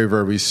very,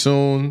 very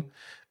soon.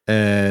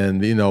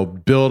 And,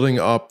 building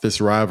up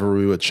this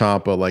rivalry with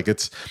Ciampa, like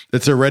it's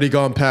already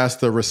gone past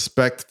the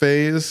respect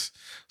phase.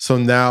 So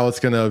now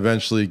it's going to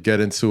eventually get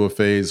into a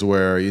phase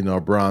where,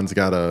 Braun's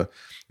got to,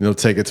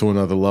 take it to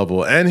another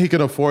level. And he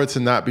can afford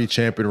to not be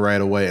champion right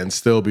away and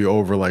still be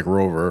over like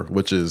Rover,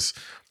 which is,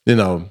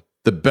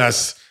 the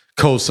best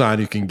cosign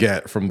you can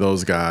get from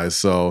those guys.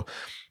 So,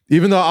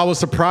 even though I was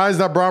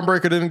surprised that Braun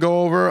Breaker didn't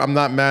go over, I'm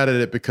not mad at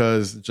it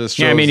because it just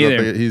shows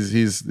that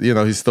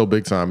he's still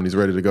big time and he's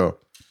ready to go.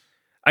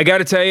 I got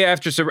to tell you,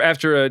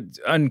 after an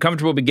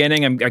uncomfortable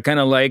beginning, I kind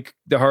of like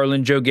the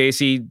Harlan Joe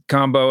Gacy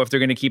combo if they're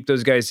going to keep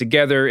those guys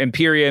together.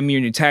 Imperium,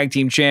 your new tag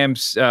team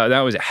champs. That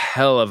was a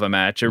hell of a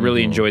match. I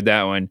really enjoyed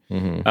that one.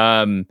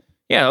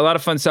 A lot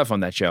of fun stuff on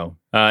that show.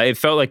 It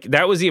felt like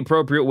that was the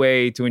appropriate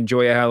way to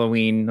enjoy a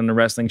Halloween on a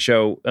wrestling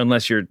show,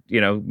 unless you're,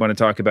 want to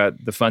talk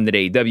about the fun that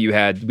AEW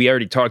had. We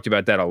already talked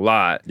about that a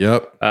lot.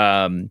 Yep.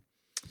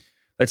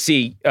 Let's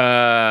see.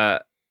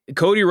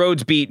 Cody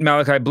Rhodes beat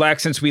Malachi Black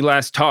since we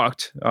last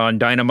talked on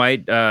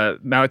Dynamite.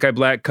 Malachi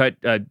Black cut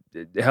a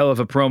hell of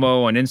a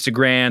promo on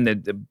Instagram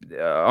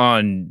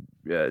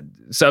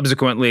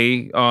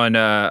subsequently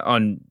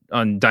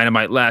on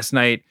Dynamite last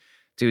night.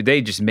 Dude,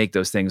 they just make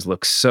those things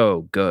look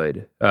so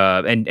good.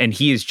 And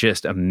he is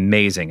just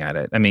amazing at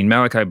it. I mean,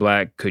 Malachi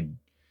Black could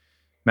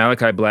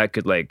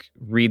like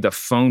read the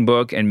phone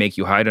book and make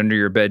you hide under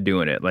your bed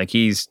doing it. Like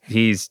he's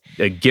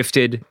a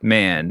gifted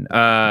man.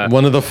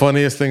 One of the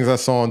funniest things I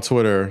saw on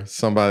Twitter,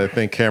 somebody, I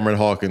think Cameron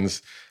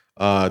Hawkins,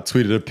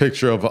 tweeted a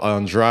picture of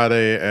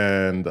Andrade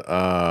and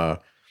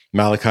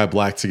Malachi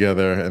Black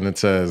together, and it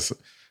says,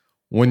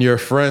 when your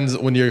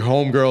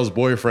homegirl's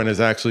boyfriend is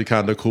actually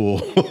kind of cool.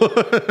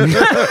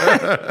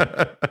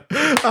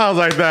 I was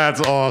like, that's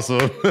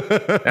awesome.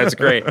 That's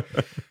great.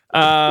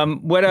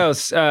 What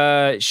else?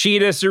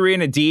 Sheeta,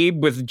 Serena Deeb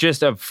with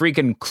just a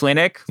freaking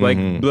clinic. Like,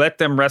 let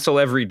them wrestle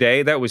every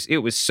day.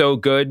 It was so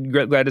good.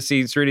 Glad to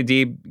see Serena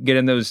Deeb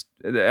getting those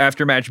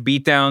after-match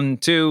beatdown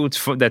too.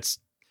 That's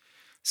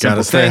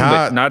simple thing,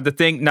 but not the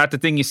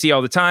thing you see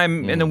all the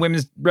time in the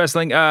women's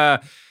wrestling.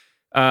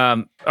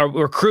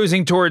 We're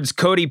cruising towards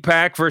Cody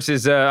Pack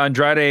versus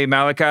Andrade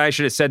Malachi. I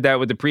should have said that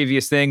with the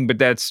previous thing, but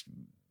that's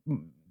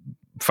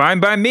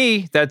fine by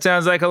me. That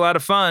sounds like a lot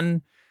of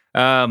fun.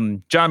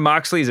 John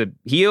Moxley's a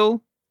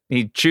heel.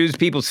 He chews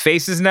people's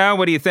faces now.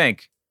 What do you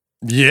think?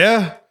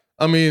 Yeah.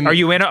 I mean, are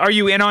you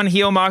in on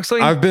heel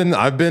Moxley? I've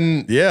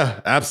been,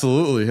 yeah,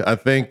 absolutely. I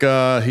think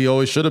he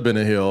always should have been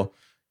a heel.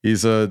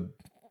 he's a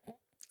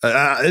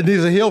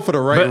heel for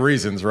the right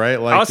reasons, right?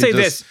 Like I'll say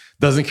this: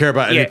 doesn't care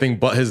about anything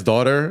but his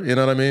daughter. You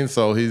know what I mean?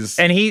 So he is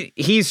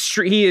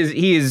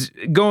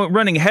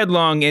running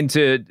headlong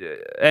into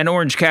an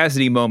Orange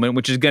Cassidy moment,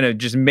 which is going to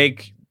just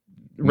make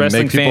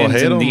wrestling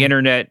fans and the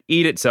internet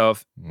eat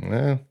itself.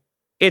 Yeah.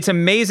 It's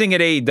amazing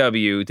at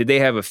AEW that they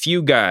have a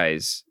few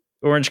guys,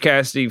 Orange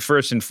Cassidy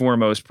first and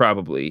foremost,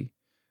 probably.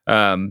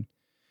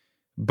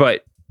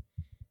 But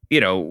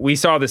we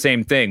saw the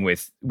same thing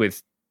with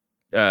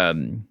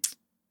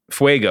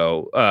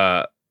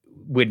Fuego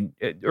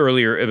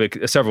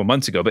earlier several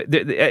months ago. But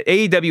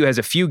AEW has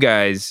a few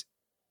guys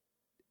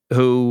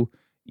who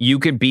you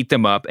can beat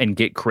them up and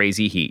get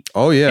crazy heat.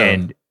 Oh yeah,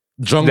 and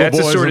Jungle Boy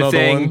is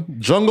another one.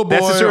 Jungle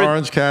Boy,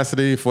 Orange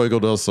Cassidy, Fuego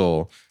del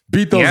Sol.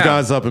 Beat those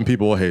guys up and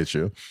people will hate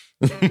you.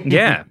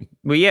 Yeah.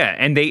 Well, yeah.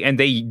 And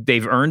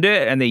they've earned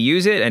it and they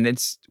use it. And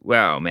it's,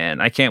 wow,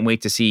 man, I can't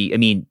wait to see. I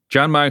mean,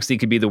 Jon Moxley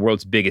could be the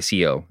world's biggest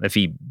heel if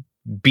he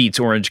beats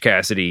Orange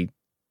Cassidy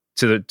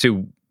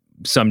to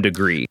some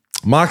degree.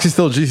 Moxley's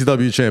still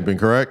GCW champion,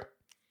 correct?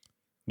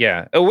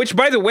 Yeah. Oh, which,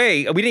 by the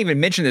way, we didn't even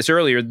mention this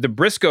earlier. The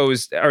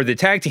Briscoes are the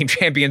tag team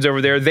champions over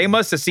there. They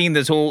must have seen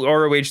this whole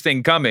ROH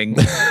thing coming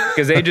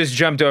because they just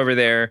jumped over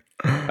there.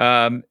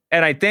 And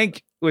I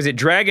think, was it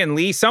Dragon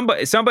Lee?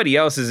 Somebody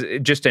else has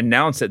just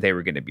announced that they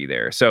were going to be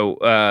there. So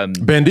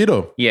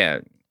Bandito.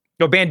 Yeah.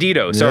 No,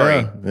 Bandito.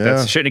 Sorry.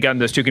 Yeah. Shouldn't have gotten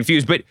those two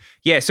confused. But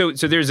yeah, so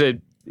there's a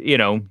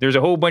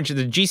whole bunch of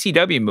the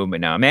GCW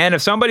movement now. Man,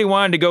 if somebody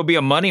wanted to go be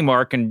a money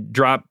mark and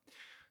drop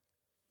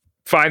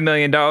 $5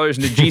 million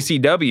into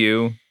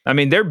GCW, I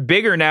mean, they're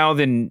bigger now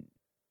than,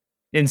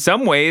 in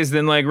some ways,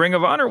 than like Ring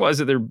of Honor was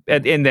in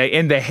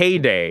the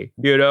heyday.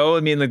 I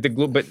mean, like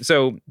but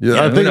so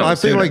yeah, I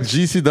think like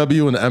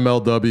GCW and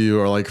MLW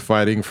are like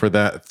fighting for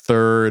that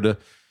third.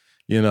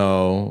 I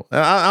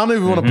don't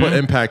even want to put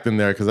Impact in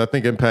there because I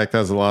think Impact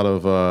has a lot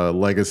of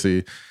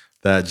legacy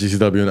that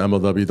GCW and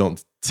MLW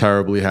don't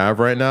terribly have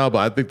right now. But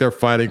I think they're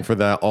fighting for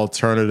that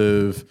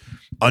alternative,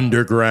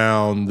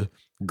 underground,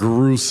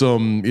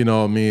 gruesome,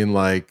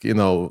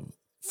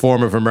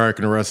 form of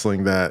American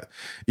wrestling that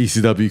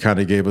ECW kind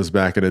of gave us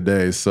back in the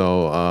day.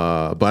 So,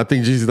 but I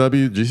think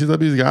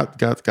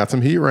GCW's got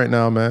some heat right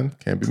now, man.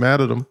 Can't be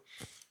mad at them.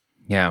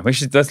 Yeah,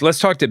 let's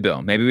talk to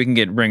Bill. Maybe we can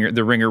get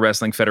the Ringer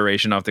Wrestling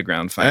Federation off the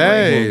ground finally.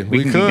 Hey,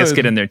 we can let's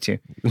get in there too.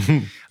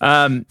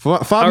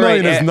 $5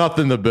 million is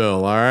nothing to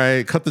Bill. All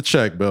right, cut the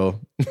check, Bill.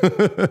 The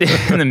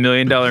 $1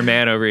 million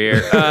man over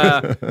here.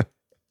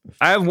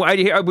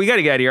 We got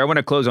to get out of here. I want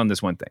to close on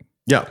this one thing.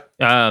 Yeah.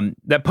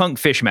 That Punk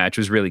Fish match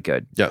was really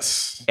good.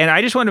 Yes. And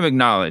I just want to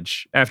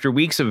acknowledge, after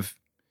weeks of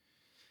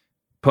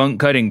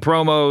Punk cutting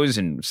promos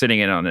and sitting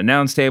in on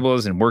announce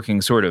tables and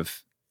working sort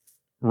of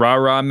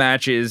rah-rah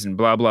matches and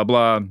blah, blah,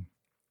 blah,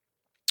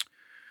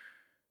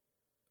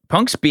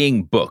 Punk's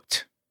being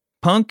booked.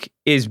 It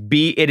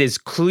is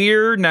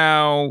clear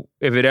now,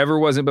 if it ever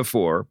wasn't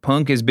before,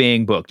 Punk is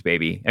being booked,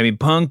 baby. I mean,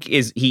 Punk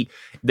is,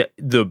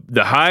 the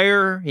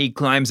higher he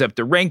climbs up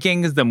the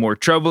rankings, the more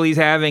trouble he's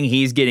having.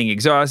 He's getting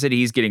exhausted.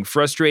 He's getting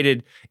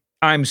frustrated.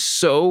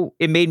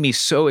 It made me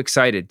so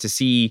excited to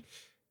see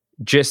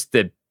just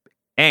the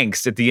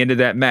angst at the end of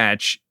that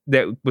match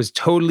that was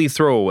totally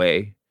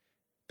throwaway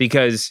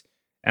because,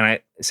 and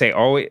I say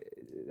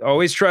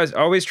always trust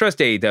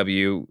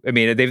AEW. I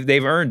mean,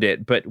 they've earned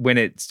it, but when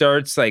it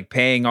starts like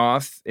paying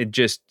off,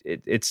 it's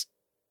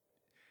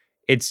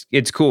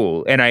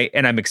cool. And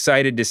I'm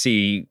excited to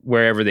see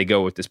wherever they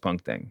go with this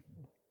Punk thing.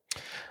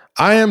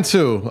 I am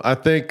too. I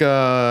think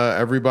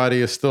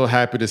everybody is still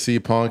happy to see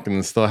Punk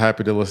and still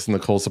happy to listen to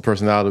Cole's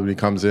personality when he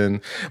comes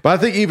in. But I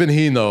think even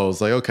he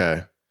knows, like,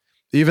 okay,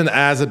 even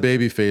as a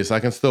babyface, I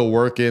can still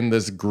work in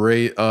this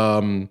great,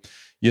 gravitas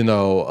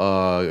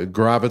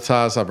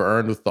I've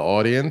earned with the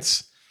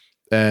audience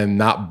and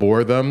not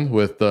bore them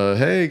with the,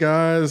 hey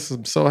guys,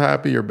 I'm so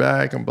happy you're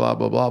back and blah,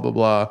 blah, blah,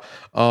 blah,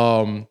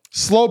 blah.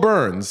 Slow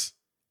burns.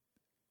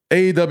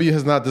 AEW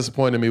has not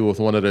disappointed me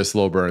with one of their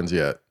slow burns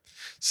yet.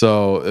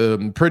 So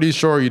I'm pretty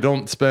sure you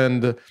don't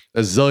spend $1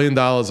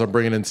 zillion on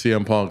bringing in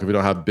CM Punk if you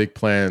don't have big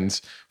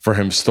plans for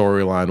him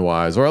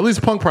storyline-wise. Or at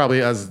least Punk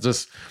probably has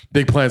just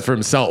big plans for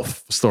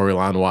himself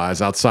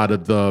storyline-wise outside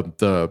of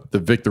the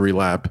victory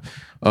lap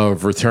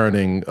of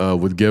returning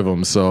would give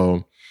him.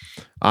 So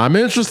I'm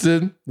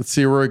interested. Let's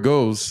see where it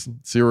goes.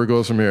 See where it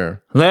goes from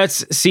here.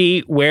 Let's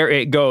see where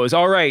it goes.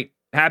 All right.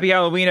 Happy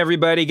Halloween,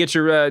 everybody. Get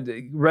your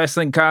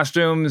wrestling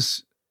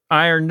costumes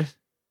ironed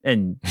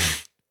and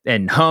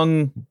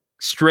hung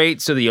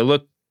straight so that you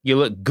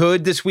look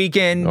good this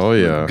weekend. Oh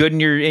yeah. Good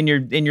in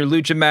your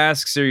lucha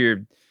masks or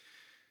your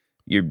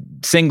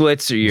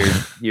singlets or your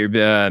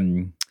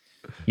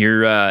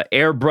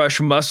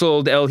airbrush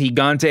muscled El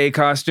Gigante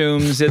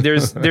costumes.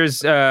 There's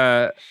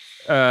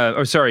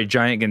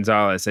Giant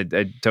Gonzalez. I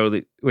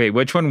totally wait.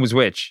 Which one was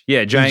which?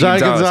 Yeah, Giant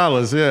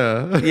Gonzalez.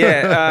 Yeah.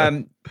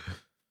 Yeah.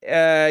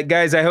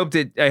 Guys, I hope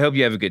you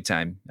have a good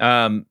time.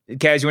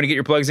 Kaz, you want to get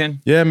your plugs in?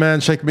 Yeah,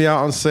 man. Check me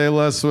out on Say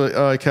Less with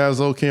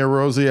Kaz Oki and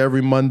Rosie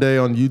every Monday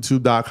on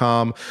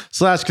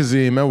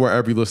youtube.com/Kazim and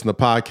wherever you listen to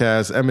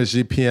podcasts.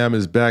 MSG PM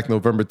is back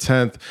November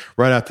 10th,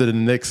 right after the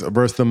Knicks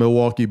versus the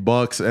Milwaukee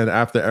Bucks, and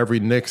after every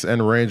Knicks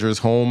and Rangers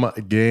home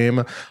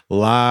game,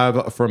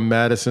 live from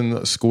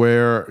Madison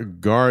Square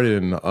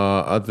Garden.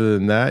 Other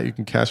than that, you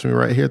can catch me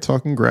right here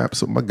talking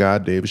graps with my guy,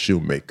 Dave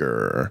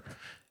Shoemaker.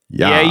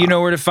 Yeah, you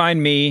know where to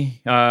find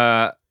me.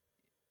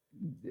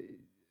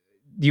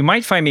 You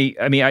might find me.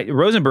 I mean,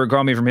 Rosenberg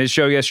called me from his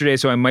show yesterday,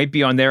 so I might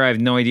be on there. I have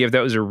no idea if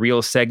that was a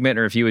real segment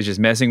or if he was just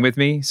messing with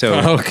me. So,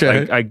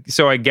 okay.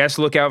 I guess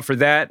look out for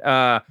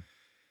that.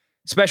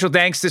 Special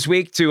thanks this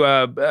week to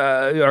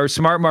our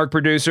Smart Mark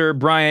producer,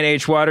 Brian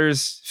H.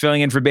 Waters,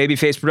 filling in for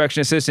Babyface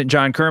production assistant,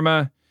 John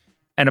Kerma.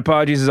 And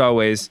apologies, as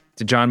always,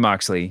 to John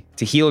Moxley,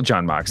 to heel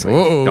John Moxley.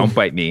 Whoa. Don't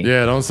bite me.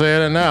 Yeah, don't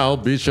say it now. I'll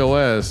beat your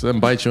ass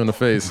and bite you in the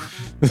face.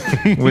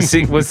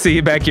 We'll see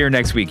you back here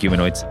next week,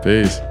 humanoids.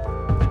 Peace.